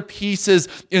those other pieces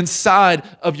inside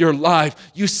of your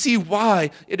life. You see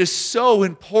why it is so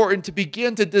important to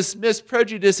begin to dismiss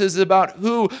prejudices about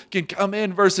who can come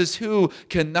in versus who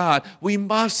cannot. We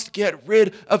must get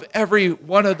rid of every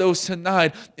one of those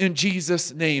tonight in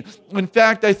Jesus' name. In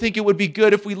fact, I think it would be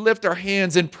good if we lift our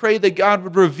hands and pray that God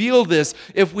would reveal this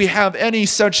if we have any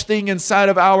such thing inside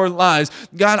of our lives.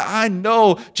 God, I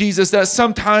know, Jesus, that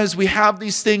sometimes we have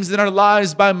these things in our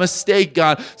lives by mistake,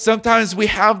 God. Sometimes we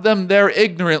have them there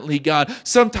ignorantly, God.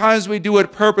 Sometimes we do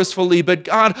it purposefully. But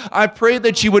God, I pray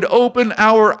that you would open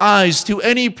our eyes to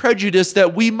any prejudice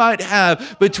that we might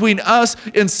have between us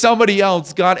and somebody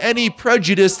else, God. Any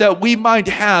prejudice that we might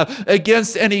have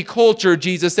against any culture,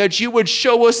 Jesus, that you would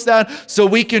show us that so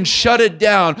we can shut it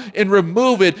down and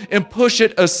remove it and push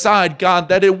it aside, God,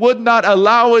 that it would not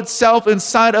allow itself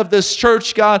inside of this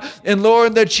church, God. And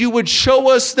Lord, that you would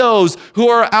show us those who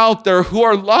are out there, who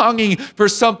are longing for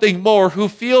something more, who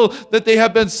feel that they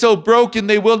have been so broken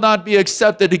they will not be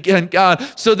accepted again, God,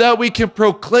 so that we can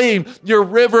proclaim your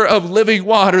river of living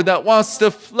water that wants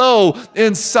to flow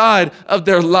inside of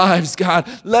their lives, God.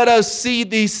 Let us see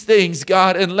these things,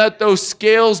 God, and let those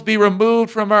scales be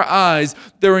removed from our eyes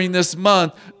during this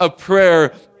month of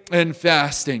prayer and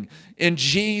fasting. In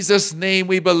Jesus' name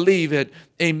we believe it.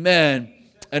 Amen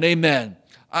and amen.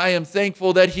 I am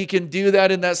thankful that he can do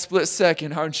that in that split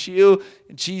second, aren't you?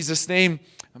 In Jesus' name,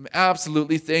 I'm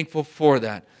absolutely thankful for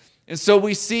that. And so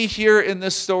we see here in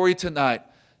this story tonight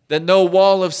that no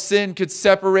wall of sin could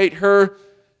separate her,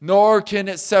 nor can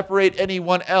it separate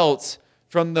anyone else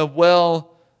from the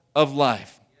well of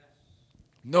life.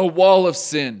 No wall of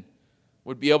sin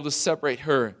would be able to separate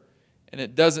her, and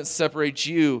it doesn't separate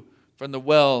you from the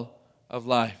well of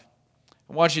life.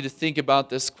 I want you to think about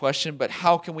this question, but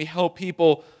how can we help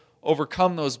people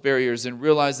overcome those barriers and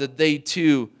realize that they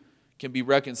too can be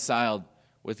reconciled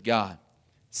with God?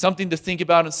 Something to think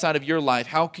about inside of your life.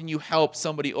 How can you help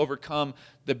somebody overcome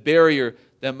the barrier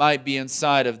that might be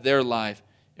inside of their life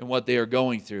and what they are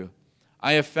going through?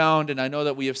 I have found, and I know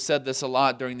that we have said this a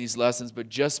lot during these lessons, but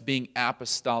just being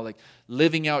apostolic,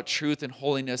 living out truth and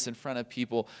holiness in front of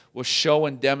people will show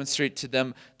and demonstrate to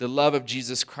them the love of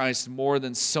Jesus Christ more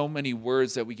than so many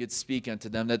words that we could speak unto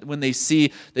them. That when they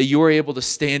see that you are able to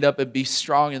stand up and be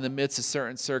strong in the midst of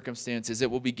certain circumstances,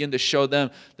 it will begin to show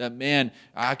them that, man,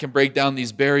 I can break down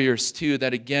these barriers too.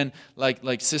 That again,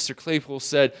 like Sister Claypool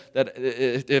said, that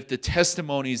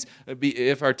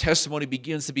if our testimony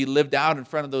begins to be lived out in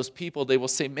front of those people, they will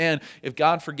say, man, if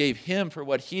God forgave him for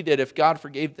what he did, if God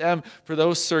forgave them for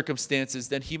those circumstances,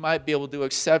 then he might be able to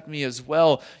accept me as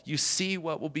well. You see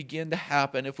what will begin to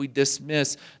happen if we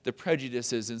dismiss the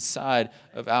prejudices inside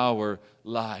of our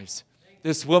lives.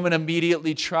 This woman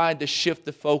immediately tried to shift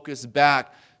the focus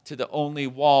back to the only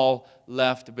wall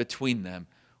left between them,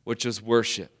 which is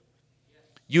worship.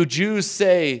 You Jews,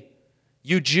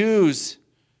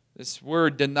 this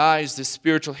word denies the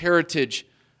spiritual heritage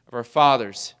of our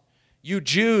fathers. You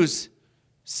Jews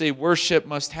say worship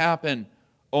must happen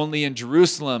only in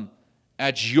Jerusalem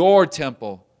at your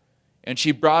temple. And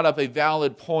she brought up a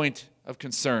valid point of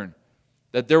concern,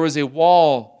 that there was a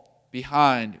wall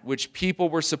behind which people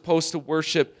were supposed to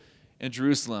worship in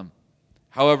Jerusalem.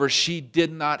 However, she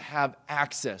did not have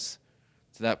access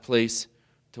to that place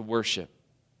to worship.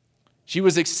 She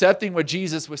was accepting what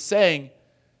Jesus was saying,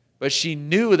 but she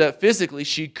knew that physically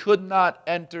she could not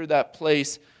enter that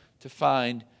place to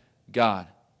find God.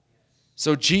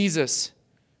 So Jesus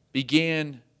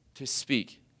began to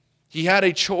speak. He had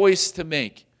a choice to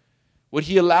make. Would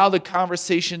he allow the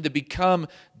conversation to become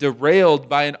derailed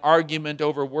by an argument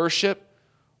over worship,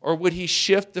 or would he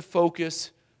shift the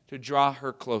focus to draw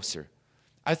her closer?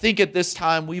 I think at this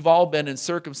time we've all been in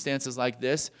circumstances like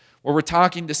this, where we're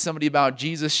talking to somebody about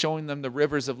Jesus showing them the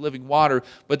rivers of living water,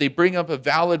 but they bring up a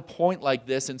valid point like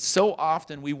this, and so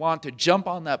often we want to jump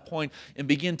on that point and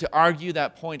begin to argue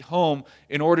that point home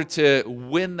in order to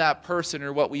win that person,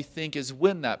 or what we think is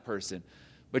win that person.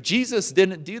 But Jesus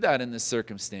didn't do that in this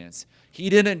circumstance. He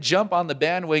didn't jump on the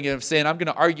bandwagon of saying, I'm going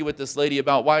to argue with this lady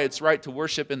about why it's right to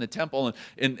worship in the temple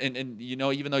and you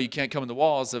know, even though you can't come in the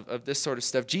walls of this sort of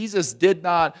stuff. Jesus did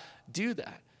not do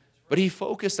that. But he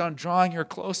focused on drawing her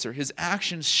closer. His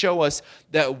actions show us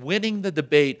that winning the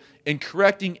debate and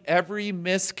correcting every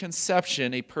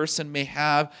misconception a person may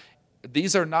have,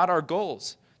 these are not our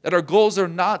goals. That our goals are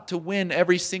not to win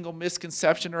every single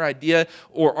misconception or idea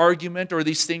or argument or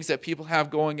these things that people have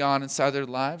going on inside their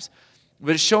lives.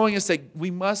 But it's showing us that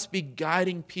we must be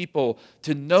guiding people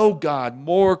to know God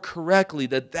more correctly,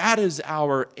 that is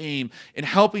our aim, in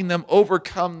helping them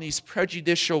overcome these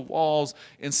prejudicial walls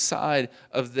inside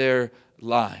of their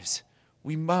lives.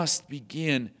 We must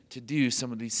begin to do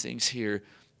some of these things here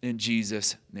in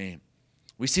Jesus' name.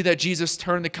 We see that Jesus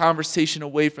turned the conversation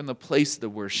away from the place of the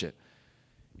worship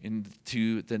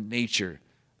into the nature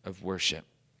of worship.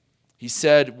 He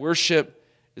said, worship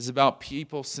is about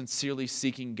people sincerely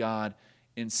seeking God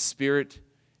in spirit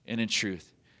and in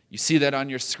truth. You see that on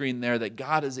your screen there, that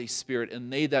God is a spirit,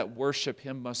 and they that worship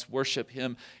him must worship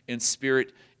him in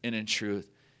spirit and in truth.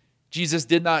 Jesus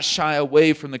did not shy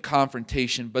away from the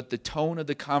confrontation, but the tone of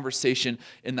the conversation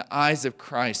in the eyes of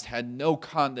Christ had no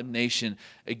condemnation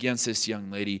against this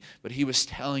young lady, but he was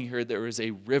telling her there is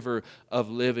a river of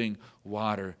living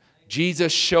water.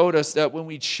 Jesus showed us that when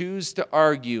we choose to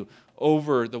argue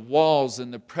over the walls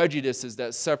and the prejudices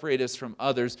that separate us from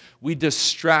others, we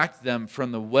distract them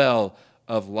from the well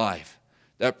of life.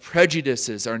 That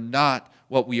prejudices are not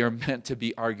what we are meant to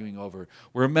be arguing over.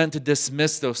 We're meant to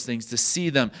dismiss those things, to see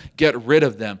them, get rid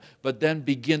of them, but then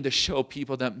begin to show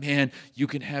people that, man, you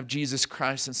can have Jesus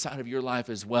Christ inside of your life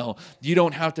as well. You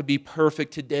don't have to be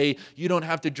perfect today. You don't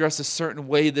have to dress a certain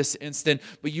way this instant,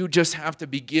 but you just have to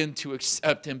begin to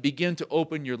accept him, begin to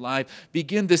open your life,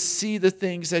 begin to see the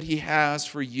things that he has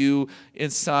for you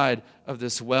inside of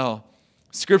this well.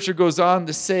 Scripture goes on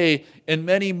to say, and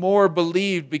many more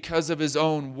believed because of his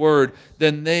own word.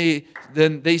 Then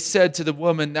they said to the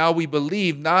woman, now we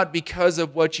believe, not because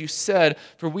of what you said,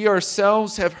 for we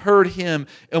ourselves have heard him,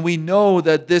 and we know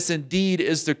that this indeed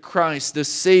is the Christ, the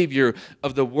Savior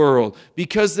of the world.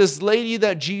 Because this lady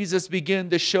that Jesus began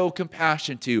to show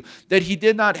compassion to, that he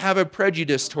did not have a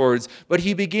prejudice towards, but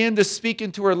he began to speak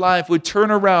into her life, would turn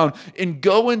around and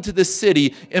go into the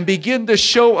city and begin to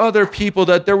show other people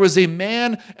that there was a man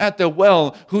at the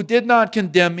well who did not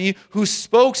condemn me, who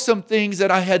spoke some things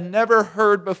that I had never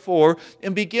heard before,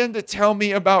 and began to tell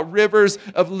me about rivers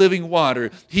of living water.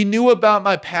 He knew about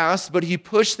my past, but he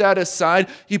pushed that aside.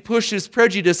 He pushed his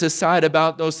prejudice aside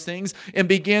about those things and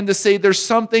began to say there's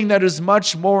something that is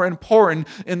much more important,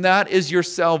 and that is your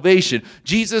salvation.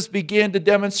 Jesus began to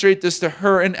demonstrate this to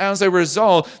her, and as a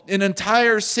result, an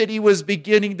entire city was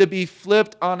beginning to be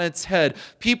flipped on its head.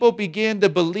 People began to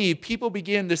believe, people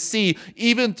began to see,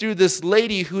 even through this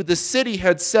lady who the city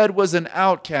had said was an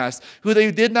outcast, who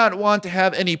they did not want to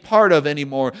have any part of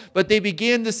anymore. But they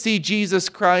began to see Jesus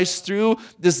Christ through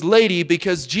this lady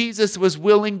because Jesus was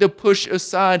willing to push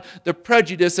aside the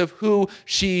prejudice of who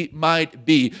she might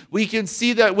be. We can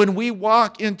see that when we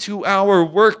walk into our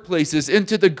workplaces,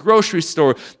 into the grocery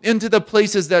store, into the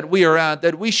places that we are at,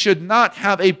 that we should not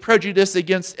have a prejudice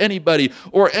against anybody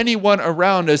or anyone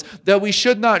around us, that we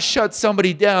should not shut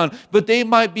somebody down, but they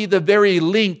might be the very very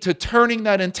link to turning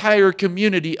that entire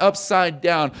community upside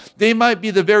down. They might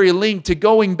be the very link to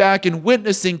going back and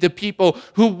witnessing to people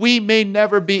who we may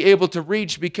never be able to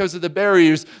reach because of the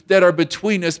barriers that are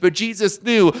between us. But Jesus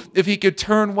knew if he could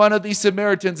turn one of these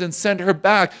Samaritans and send her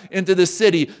back into the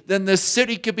city, then the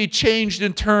city could be changed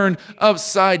and turned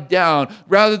upside down.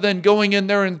 Rather than going in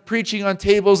there and preaching on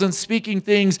tables and speaking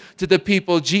things to the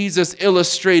people, Jesus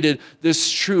illustrated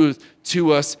this truth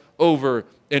to us over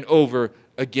and over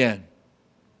again.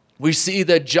 We see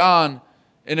that John,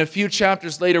 in a few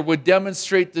chapters later, would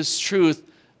demonstrate this truth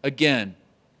again.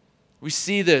 We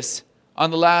see this on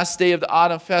the last day of the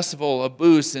autumn festival of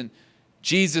Booths, and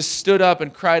Jesus stood up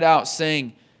and cried out,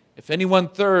 saying, "If anyone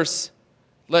thirsts,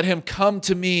 let him come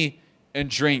to me and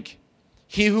drink.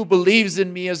 He who believes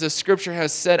in me, as the scripture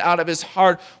has said, out of his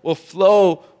heart will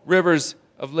flow rivers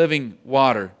of living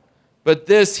water." But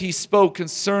this he spoke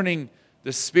concerning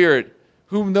the Spirit,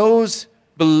 whom those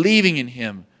believing in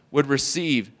him would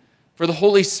receive. For the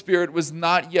Holy Spirit was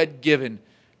not yet given,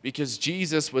 because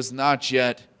Jesus was not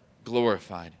yet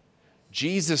glorified.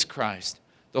 Jesus Christ,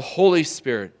 the Holy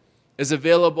Spirit, is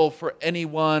available for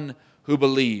anyone who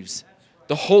believes.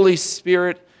 The Holy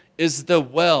Spirit is the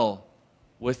well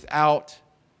without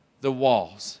the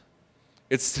walls.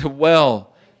 It's the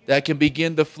well that can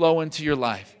begin to flow into your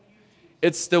life.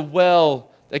 It's the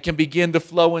well that can begin to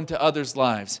flow into others'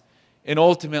 lives. And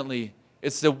ultimately,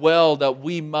 it's the well that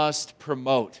we must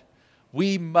promote.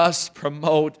 We must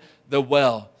promote the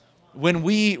well. When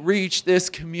we reach this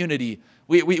community,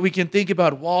 we can think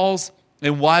about walls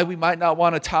and why we might not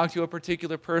want to talk to a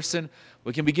particular person.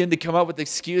 We can begin to come up with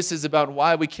excuses about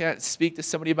why we can't speak to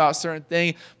somebody about a certain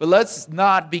thing. But let's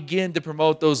not begin to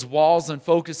promote those walls and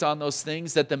focus on those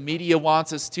things that the media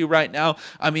wants us to right now.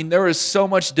 I mean, there is so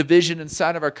much division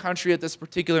inside of our country at this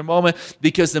particular moment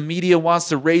because the media wants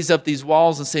to raise up these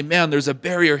walls and say, man, there's a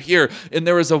barrier here, and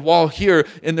there is a wall here,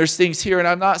 and there's things here. And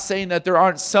I'm not saying that there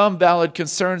aren't some valid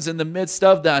concerns in the midst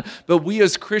of that, but we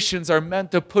as Christians are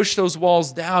meant to push those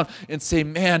walls down and say,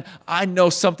 man, I know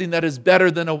something that is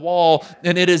better than a wall,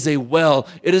 and it is a well.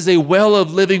 It is a well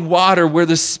of living water where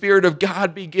the Spirit of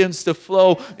God begins to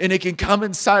flow, and it can come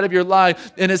inside of your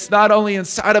life. And it's not only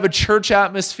inside of a church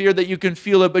atmosphere that you can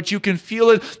feel it, but you can feel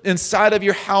it inside of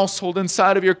your household,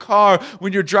 inside of your car,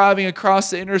 when you're driving across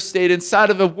the interstate, inside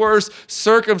of a worse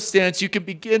circumstance. You can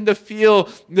begin to feel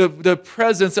the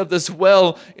presence of this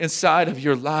well inside of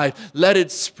your life. Let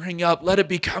it spring up. Let it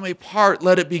become a part.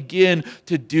 Let it begin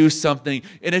to do something.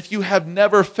 And if you have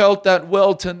never felt that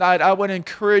well tonight, I would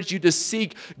encourage you to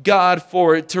seek God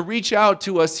for it, to reach out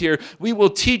to us here. We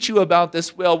will teach you about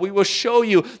this well. We will show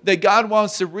you that God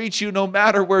wants to reach you no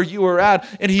matter where you are at,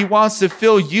 and He wants to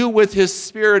fill you with His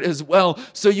Spirit as well,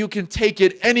 so you can take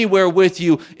it anywhere with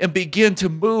you and begin to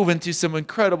move into some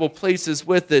incredible places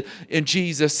with it in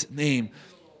Jesus' name.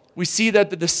 We see that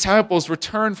the disciples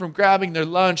returned from grabbing their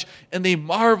lunch, and they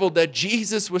marveled that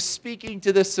Jesus was speaking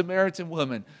to this Samaritan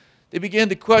woman. They began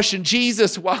to question,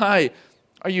 Jesus, why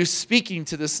are you speaking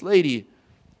to this lady?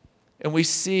 And we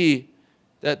see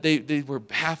that they were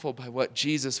baffled by what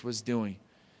Jesus was doing.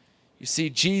 You see,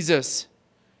 Jesus,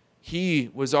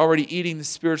 He was already eating the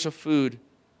spiritual food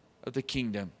of the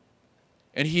kingdom.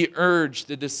 And He urged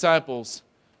the disciples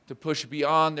to push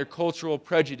beyond their cultural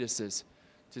prejudices,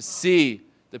 to see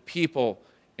the people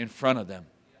in front of them.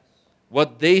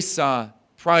 What they saw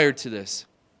prior to this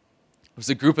was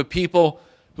a group of people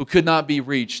who could not be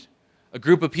reached, a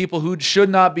group of people who should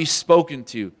not be spoken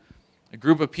to, a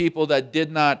group of people that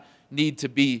did not need to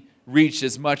be reached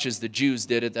as much as the Jews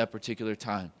did at that particular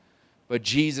time. But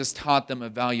Jesus taught them a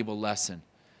valuable lesson,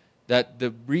 that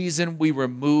the reason we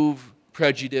remove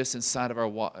prejudice inside of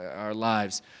our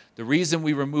lives, the reason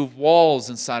we remove walls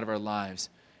inside of our lives,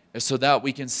 is so that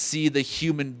we can see the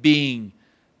human being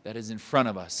that is in front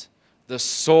of us, the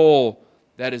soul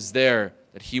that is there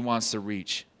that He wants to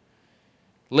reach.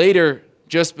 Later,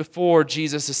 just before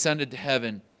Jesus ascended to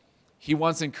heaven, He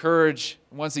once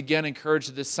again encouraged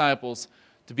the disciples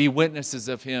to be witnesses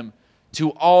of Him to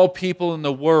all people in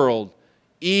the world,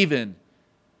 even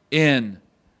in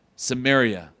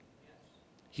Samaria.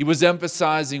 He was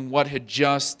emphasizing what had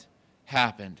just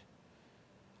happened.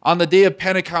 On the day of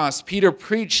Pentecost, Peter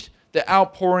preached the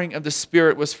outpouring of the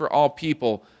Spirit was for all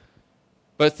people.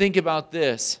 But think about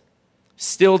this.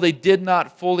 Still, they did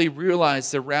not fully realize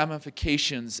the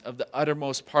ramifications of the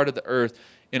uttermost part of the earth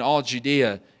in all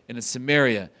Judea and in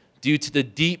Samaria due to the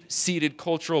deep-seated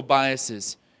cultural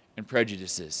biases and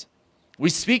prejudices. We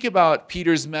speak about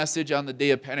Peter's message on the day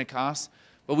of Pentecost,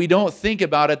 But we don't think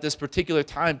about at this particular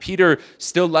time. Peter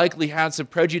still likely had some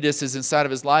prejudices inside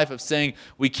of his life of saying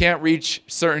we can't reach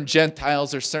certain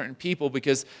Gentiles or certain people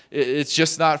because it's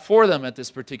just not for them at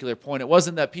this particular point. It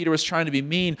wasn't that Peter was trying to be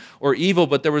mean or evil,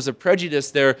 but there was a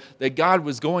prejudice there that God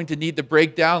was going to need to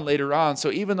break down later on. So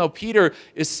even though Peter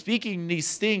is speaking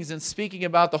these things and speaking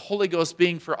about the Holy Ghost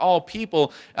being for all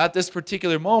people at this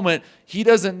particular moment, he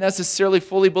doesn't necessarily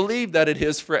fully believe that it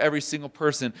is for every single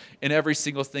person and every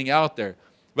single thing out there.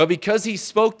 But because he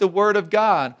spoke the word of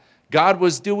God, God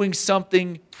was doing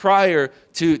something prior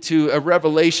to a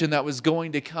revelation that was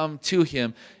going to come to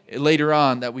him later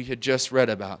on that we had just read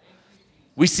about.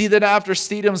 We see that after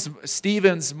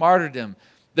Stephen's martyrdom,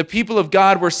 the people of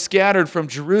God were scattered from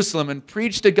Jerusalem and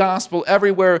preached the gospel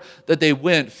everywhere that they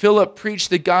went. Philip preached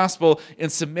the gospel in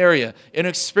Samaria and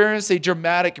experienced a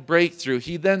dramatic breakthrough.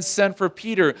 He then sent for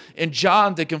Peter and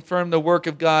John to confirm the work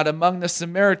of God among the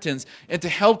Samaritans and to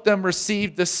help them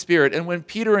receive the Spirit. And when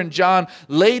Peter and John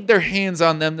laid their hands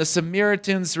on them, the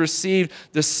Samaritans received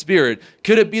the Spirit.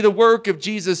 Could it be the work of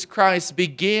Jesus Christ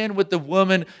began with the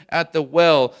woman at the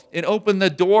well and opened the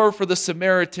door for the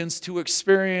Samaritans to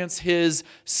experience his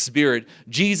Spirit?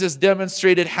 Jesus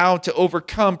demonstrated how to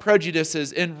overcome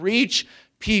prejudices and reach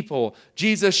people.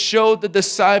 Jesus showed the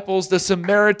disciples the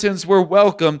Samaritans were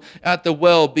welcome at the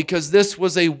well because this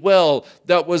was a well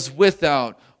that was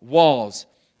without walls.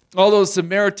 Although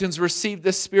Samaritans received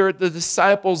the Spirit, the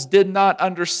disciples did not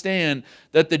understand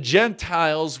that the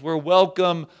Gentiles were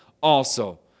welcome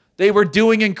also. They were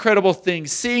doing incredible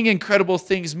things, seeing incredible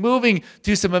things, moving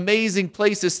to some amazing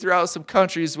places throughout some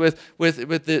countries with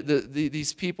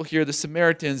these people here, the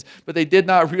Samaritans. But they did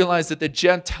not realize that the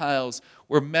Gentiles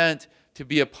were meant to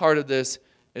be a part of this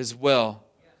as well.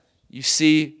 You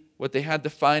see, what they had to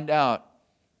find out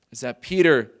is that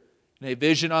Peter, in a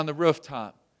vision on the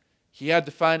rooftop, he had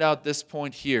to find out this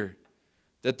point here,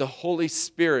 that the Holy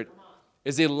Spirit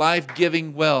is a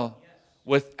life-giving well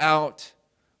without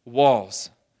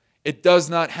walls. It does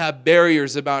not have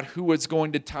barriers about who it's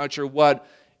going to touch or what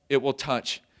it will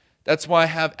touch. That's why I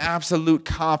have absolute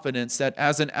confidence that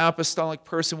as an apostolic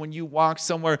person, when you walk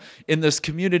somewhere in this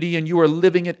community and you are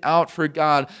living it out for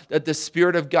God, that the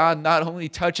Spirit of God not only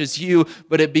touches you,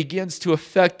 but it begins to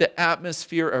affect the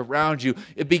atmosphere around you.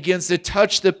 It begins to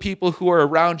touch the people who are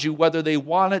around you, whether they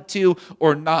want it to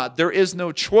or not. There is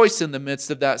no choice in the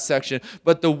midst of that section,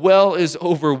 but the well is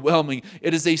overwhelming.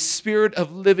 It is a spirit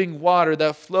of living water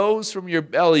that flows from your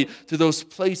belly to those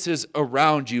places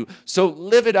around you. So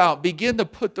live it out. Begin to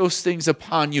put those things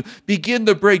upon you. Begin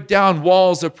to break down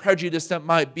walls of prejudice that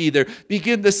might be there.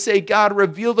 Begin to say, God,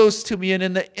 reveal those to me. And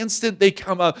in the instant they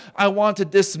come up, I want to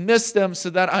dismiss them so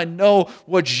that I know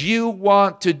what you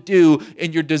want to do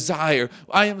in your desire.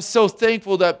 I am so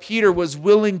thankful that Peter was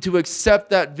willing to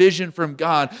accept that vision from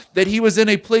God, that he was in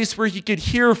a place where he could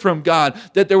hear from God,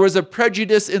 that there was a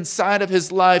prejudice inside of his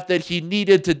life that he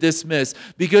needed to dismiss.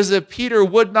 Because if Peter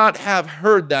would not have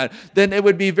heard that, then it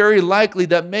would be very likely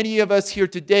that many of us here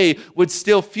today would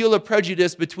still feel a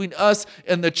prejudice between us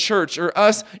and the church, or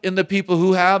us and the people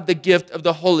who have the gift of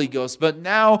the Holy Ghost. But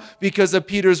now, because of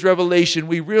Peter's revelation,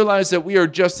 we realize that we are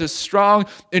just as strong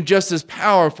and just as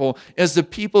powerful as the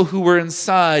people who were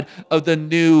inside of the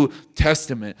New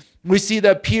Testament. We see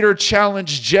that Peter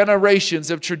challenged generations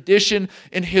of tradition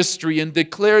and history and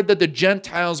declared that the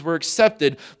Gentiles were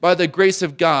accepted by the grace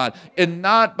of God and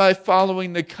not by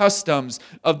following the customs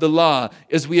of the law,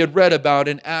 as we had read about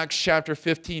in Acts chapter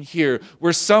 15 here,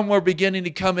 where some were beginning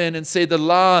to come in and say the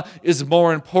law is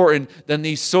more important than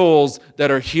these souls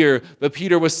that are here. But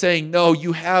Peter was saying, no,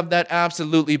 you have that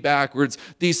absolutely backwards.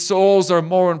 These souls are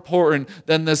more important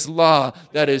than this law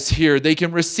that is here. They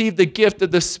can receive the gift of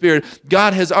the Spirit.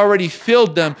 God has already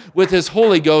filled them with His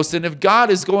Holy Ghost. And if God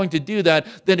is going to do that,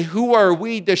 then who are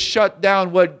we to shut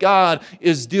down what God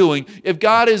is doing? If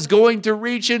God is going to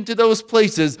reach into those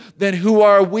places, then who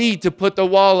are we to put the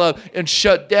wall up and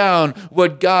shut down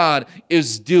what God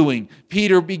is doing?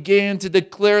 Peter began to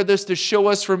declare this to show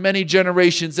us for many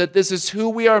generations that this is who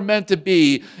we are meant to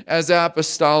be as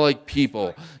apostolic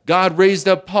people. God raised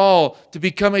up Paul to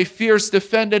become a fierce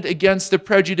defendant against the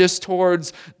prejudice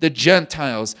towards the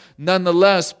Gentiles.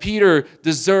 Nonetheless, Peter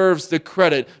deserves the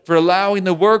credit for allowing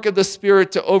the work of the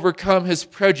Spirit to overcome his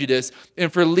prejudice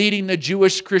and for leading the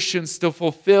Jewish Christians to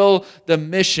fulfill the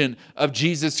mission of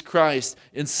Jesus Christ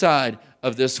inside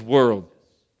of this world.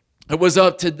 It was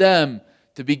up to them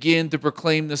to begin to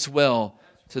proclaim this well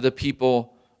to the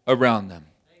people around them.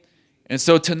 And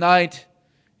so tonight,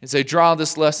 as I draw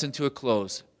this lesson to a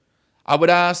close, I would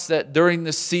ask that during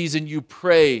this season you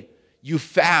pray, you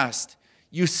fast,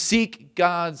 you seek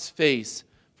God's face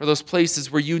for those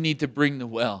places where you need to bring the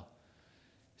well.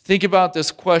 Think about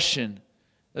this question.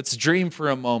 Let's dream for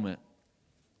a moment.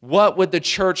 What would the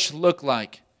church look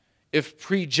like if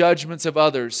prejudgments of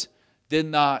others did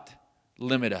not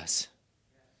limit us?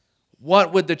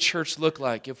 What would the church look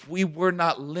like if we were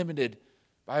not limited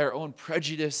by our own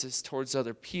prejudices towards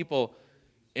other people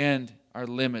and our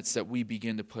limits that we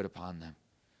begin to put upon them?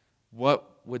 What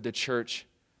would the church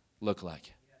look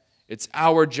like? It's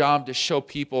our job to show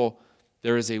people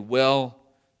there is a well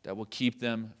that will keep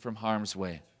them from harm's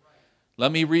way.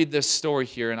 Let me read this story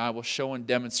here, and I will show and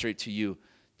demonstrate to you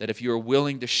that if you are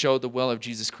willing to show the well of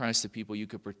Jesus Christ to people, you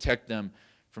could protect them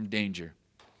from danger.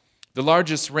 The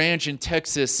largest ranch in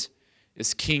Texas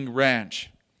is King Ranch.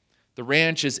 The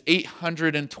ranch is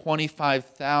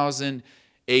 825,000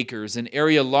 acres, an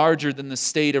area larger than the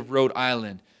state of Rhode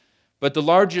Island. But the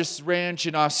largest ranch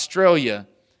in Australia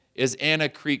is Anna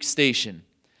Creek Station.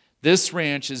 This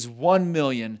ranch is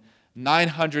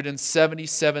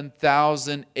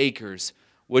 1,977,000 acres,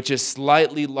 which is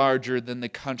slightly larger than the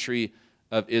country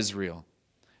of Israel.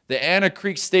 The Anna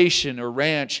Creek Station or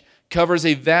ranch covers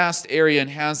a vast area and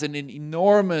has an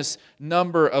enormous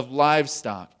number of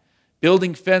livestock.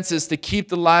 Building fences to keep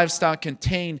the livestock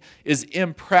contained is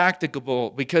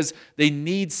impracticable because they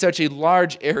need such a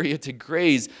large area to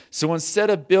graze. So instead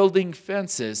of building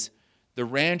fences, the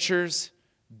ranchers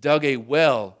dug a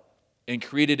well and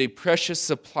created a precious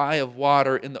supply of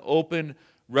water in the open,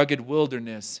 rugged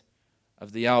wilderness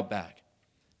of the outback.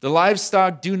 The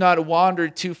livestock do not wander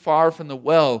too far from the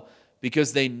well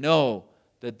because they know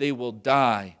that they will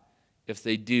die if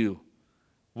they do.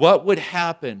 What would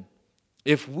happen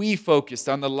if we focused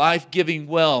on the life-giving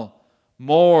well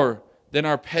more than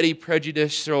our petty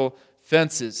prejudicial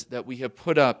fences that we have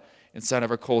put up inside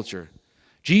of our culture?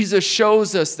 Jesus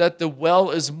shows us that the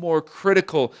well is more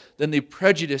critical than the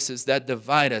prejudices that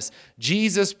divide us.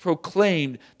 Jesus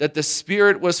proclaimed that the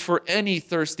Spirit was for any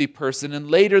thirsty person,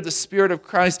 and later the Spirit of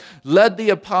Christ led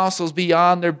the apostles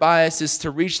beyond their biases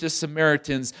to reach the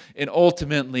Samaritans and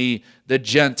ultimately the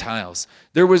Gentiles.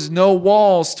 There was no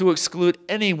walls to exclude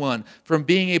anyone from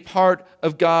being a part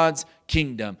of God's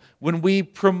kingdom. When we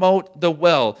promote the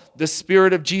well, the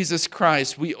Spirit of Jesus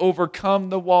Christ, we overcome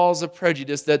the walls of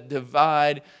prejudice that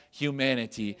divide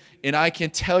humanity. And I can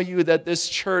tell you that this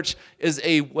church is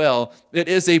a well. It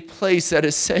is a place that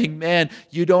is saying, man,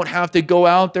 you don't have to go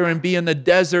out there and be in the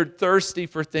desert thirsty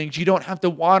for things. You don't have to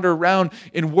wander around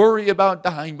and worry about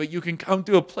dying, but you can come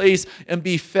to a place and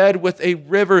be fed with a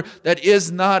river that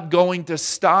is not going to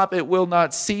stop. It will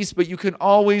not cease, but you can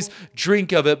always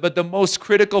drink of it. But the most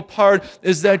critical part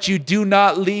is that you do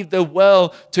not leave the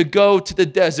well to go to the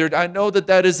desert. I know that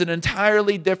that is an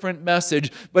entirely different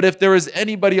message, but if there is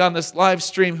anybody on this live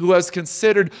stream who has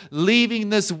considered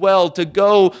leaving this well to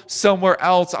go somewhere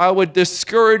else, I would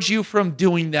discourage you from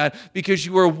doing that because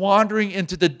you are wandering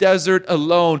into the desert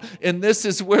alone. And this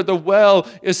is where the well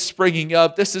is springing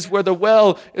up. This is where the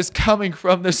well is coming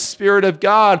from, the Spirit of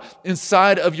God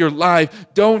inside of your life.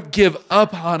 Don't give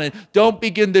up on it. Don't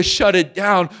begin to shut it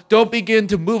down. Don't begin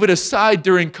to move it aside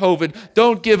during COVID.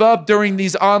 Don't give up during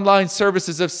these online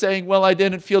services of saying, well, I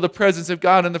didn't feel the presence of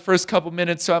God in the first couple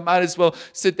minutes, so I might as well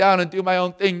sit down and do my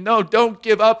own thing. No, don't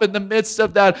give up in the midst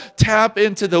of that. Tap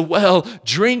into the well.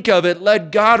 Drink of it. Let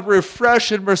God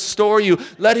refresh and restore you.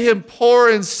 Let Him pour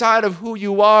inside of who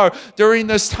you are during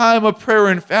this time of prayer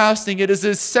and fasting. It is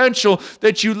essential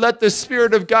that you let the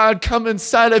Spirit of God come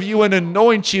inside of you and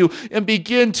anoint you and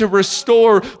begin to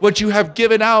restore what you have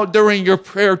given out during your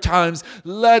prayer times.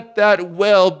 Let that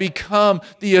well become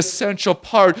the essential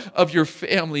part of your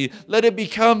family. Let it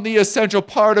become the essential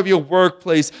part of your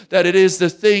workplace, that it is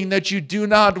the thing that you do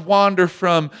not wander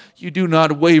from, you do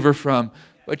not waver from,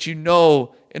 but you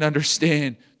know and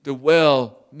understand the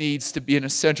well needs to be an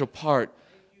essential part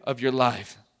of your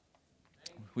life.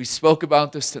 We spoke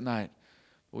about this tonight,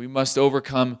 but we must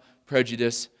overcome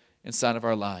prejudice inside of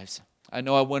our lives. I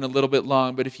know I went a little bit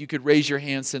long, but if you could raise your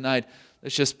hands tonight,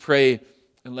 let's just pray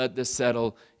and let this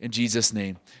settle in Jesus'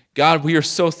 name. God, we are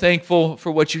so thankful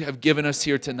for what you have given us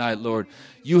here tonight, Lord.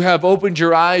 You have opened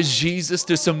your eyes, Jesus,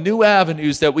 to some new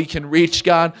avenues that we can reach,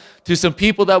 God, to some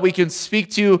people that we can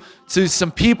speak to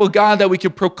some people, God, that we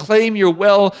can proclaim your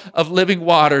well of living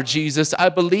water, Jesus. I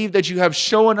believe that you have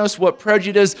shown us what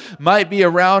prejudice might be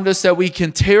around us, that we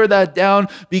can tear that down,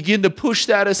 begin to push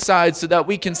that aside so that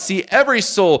we can see every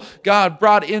soul, God,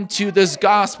 brought into this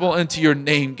gospel, into your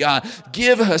name, God.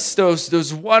 Give us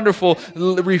those wonderful,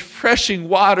 refreshing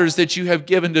waters that you have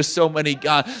given to so many,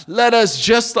 God. Let us,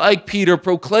 just like Peter,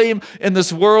 proclaim in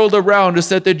this world around us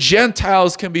that the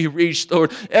Gentiles can be reached,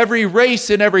 Lord. Every race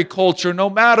and every culture, no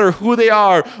matter who they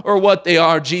are or what they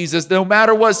are, Jesus, no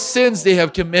matter what sins they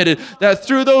have committed, that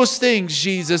through those things,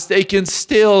 Jesus, they can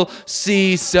still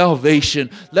see salvation.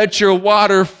 Let your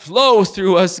water flow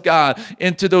through us, God,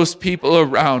 into those people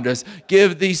around us.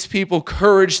 Give these people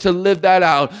courage to live that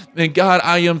out. And God,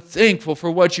 I am thankful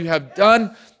for what you have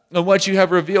done and what you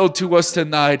have revealed to us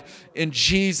tonight. In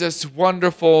Jesus'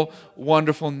 wonderful,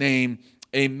 wonderful name,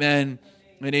 amen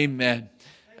and amen.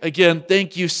 Again,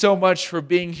 thank you so much for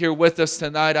being here with us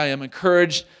tonight. I am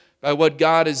encouraged by what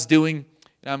God is doing,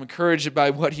 and I'm encouraged by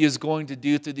what He is going to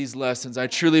do through these lessons. I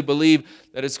truly believe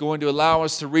that it's going to allow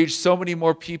us to reach so many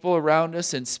more people around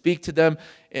us and speak to them.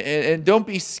 And don't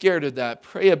be scared of that.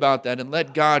 Pray about that and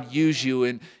let God use you.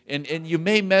 And you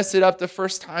may mess it up the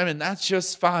first time, and that's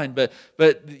just fine.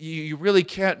 But you really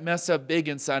can't mess up big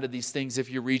inside of these things if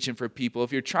you're reaching for people.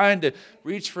 If you're trying to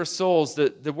reach for souls,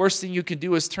 the worst thing you can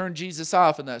do is turn Jesus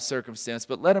off in that circumstance.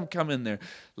 But let Him come in there.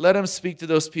 Let Him speak to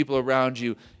those people around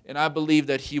you. And I believe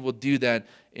that He will do that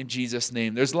in Jesus'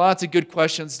 name. There's lots of good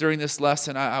questions during this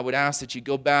lesson. I would ask that you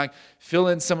go back, fill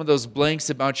in some of those blanks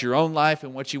about your own life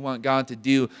and what you want God to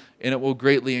do, and it will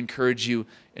greatly encourage you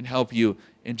and help you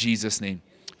in Jesus' name.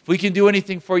 If we can do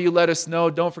anything for you, let us know.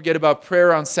 Don't forget about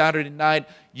prayer on Saturday night,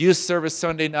 youth service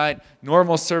Sunday night,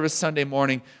 normal service Sunday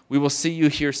morning. We will see you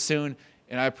here soon,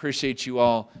 and I appreciate you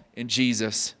all in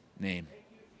Jesus' name.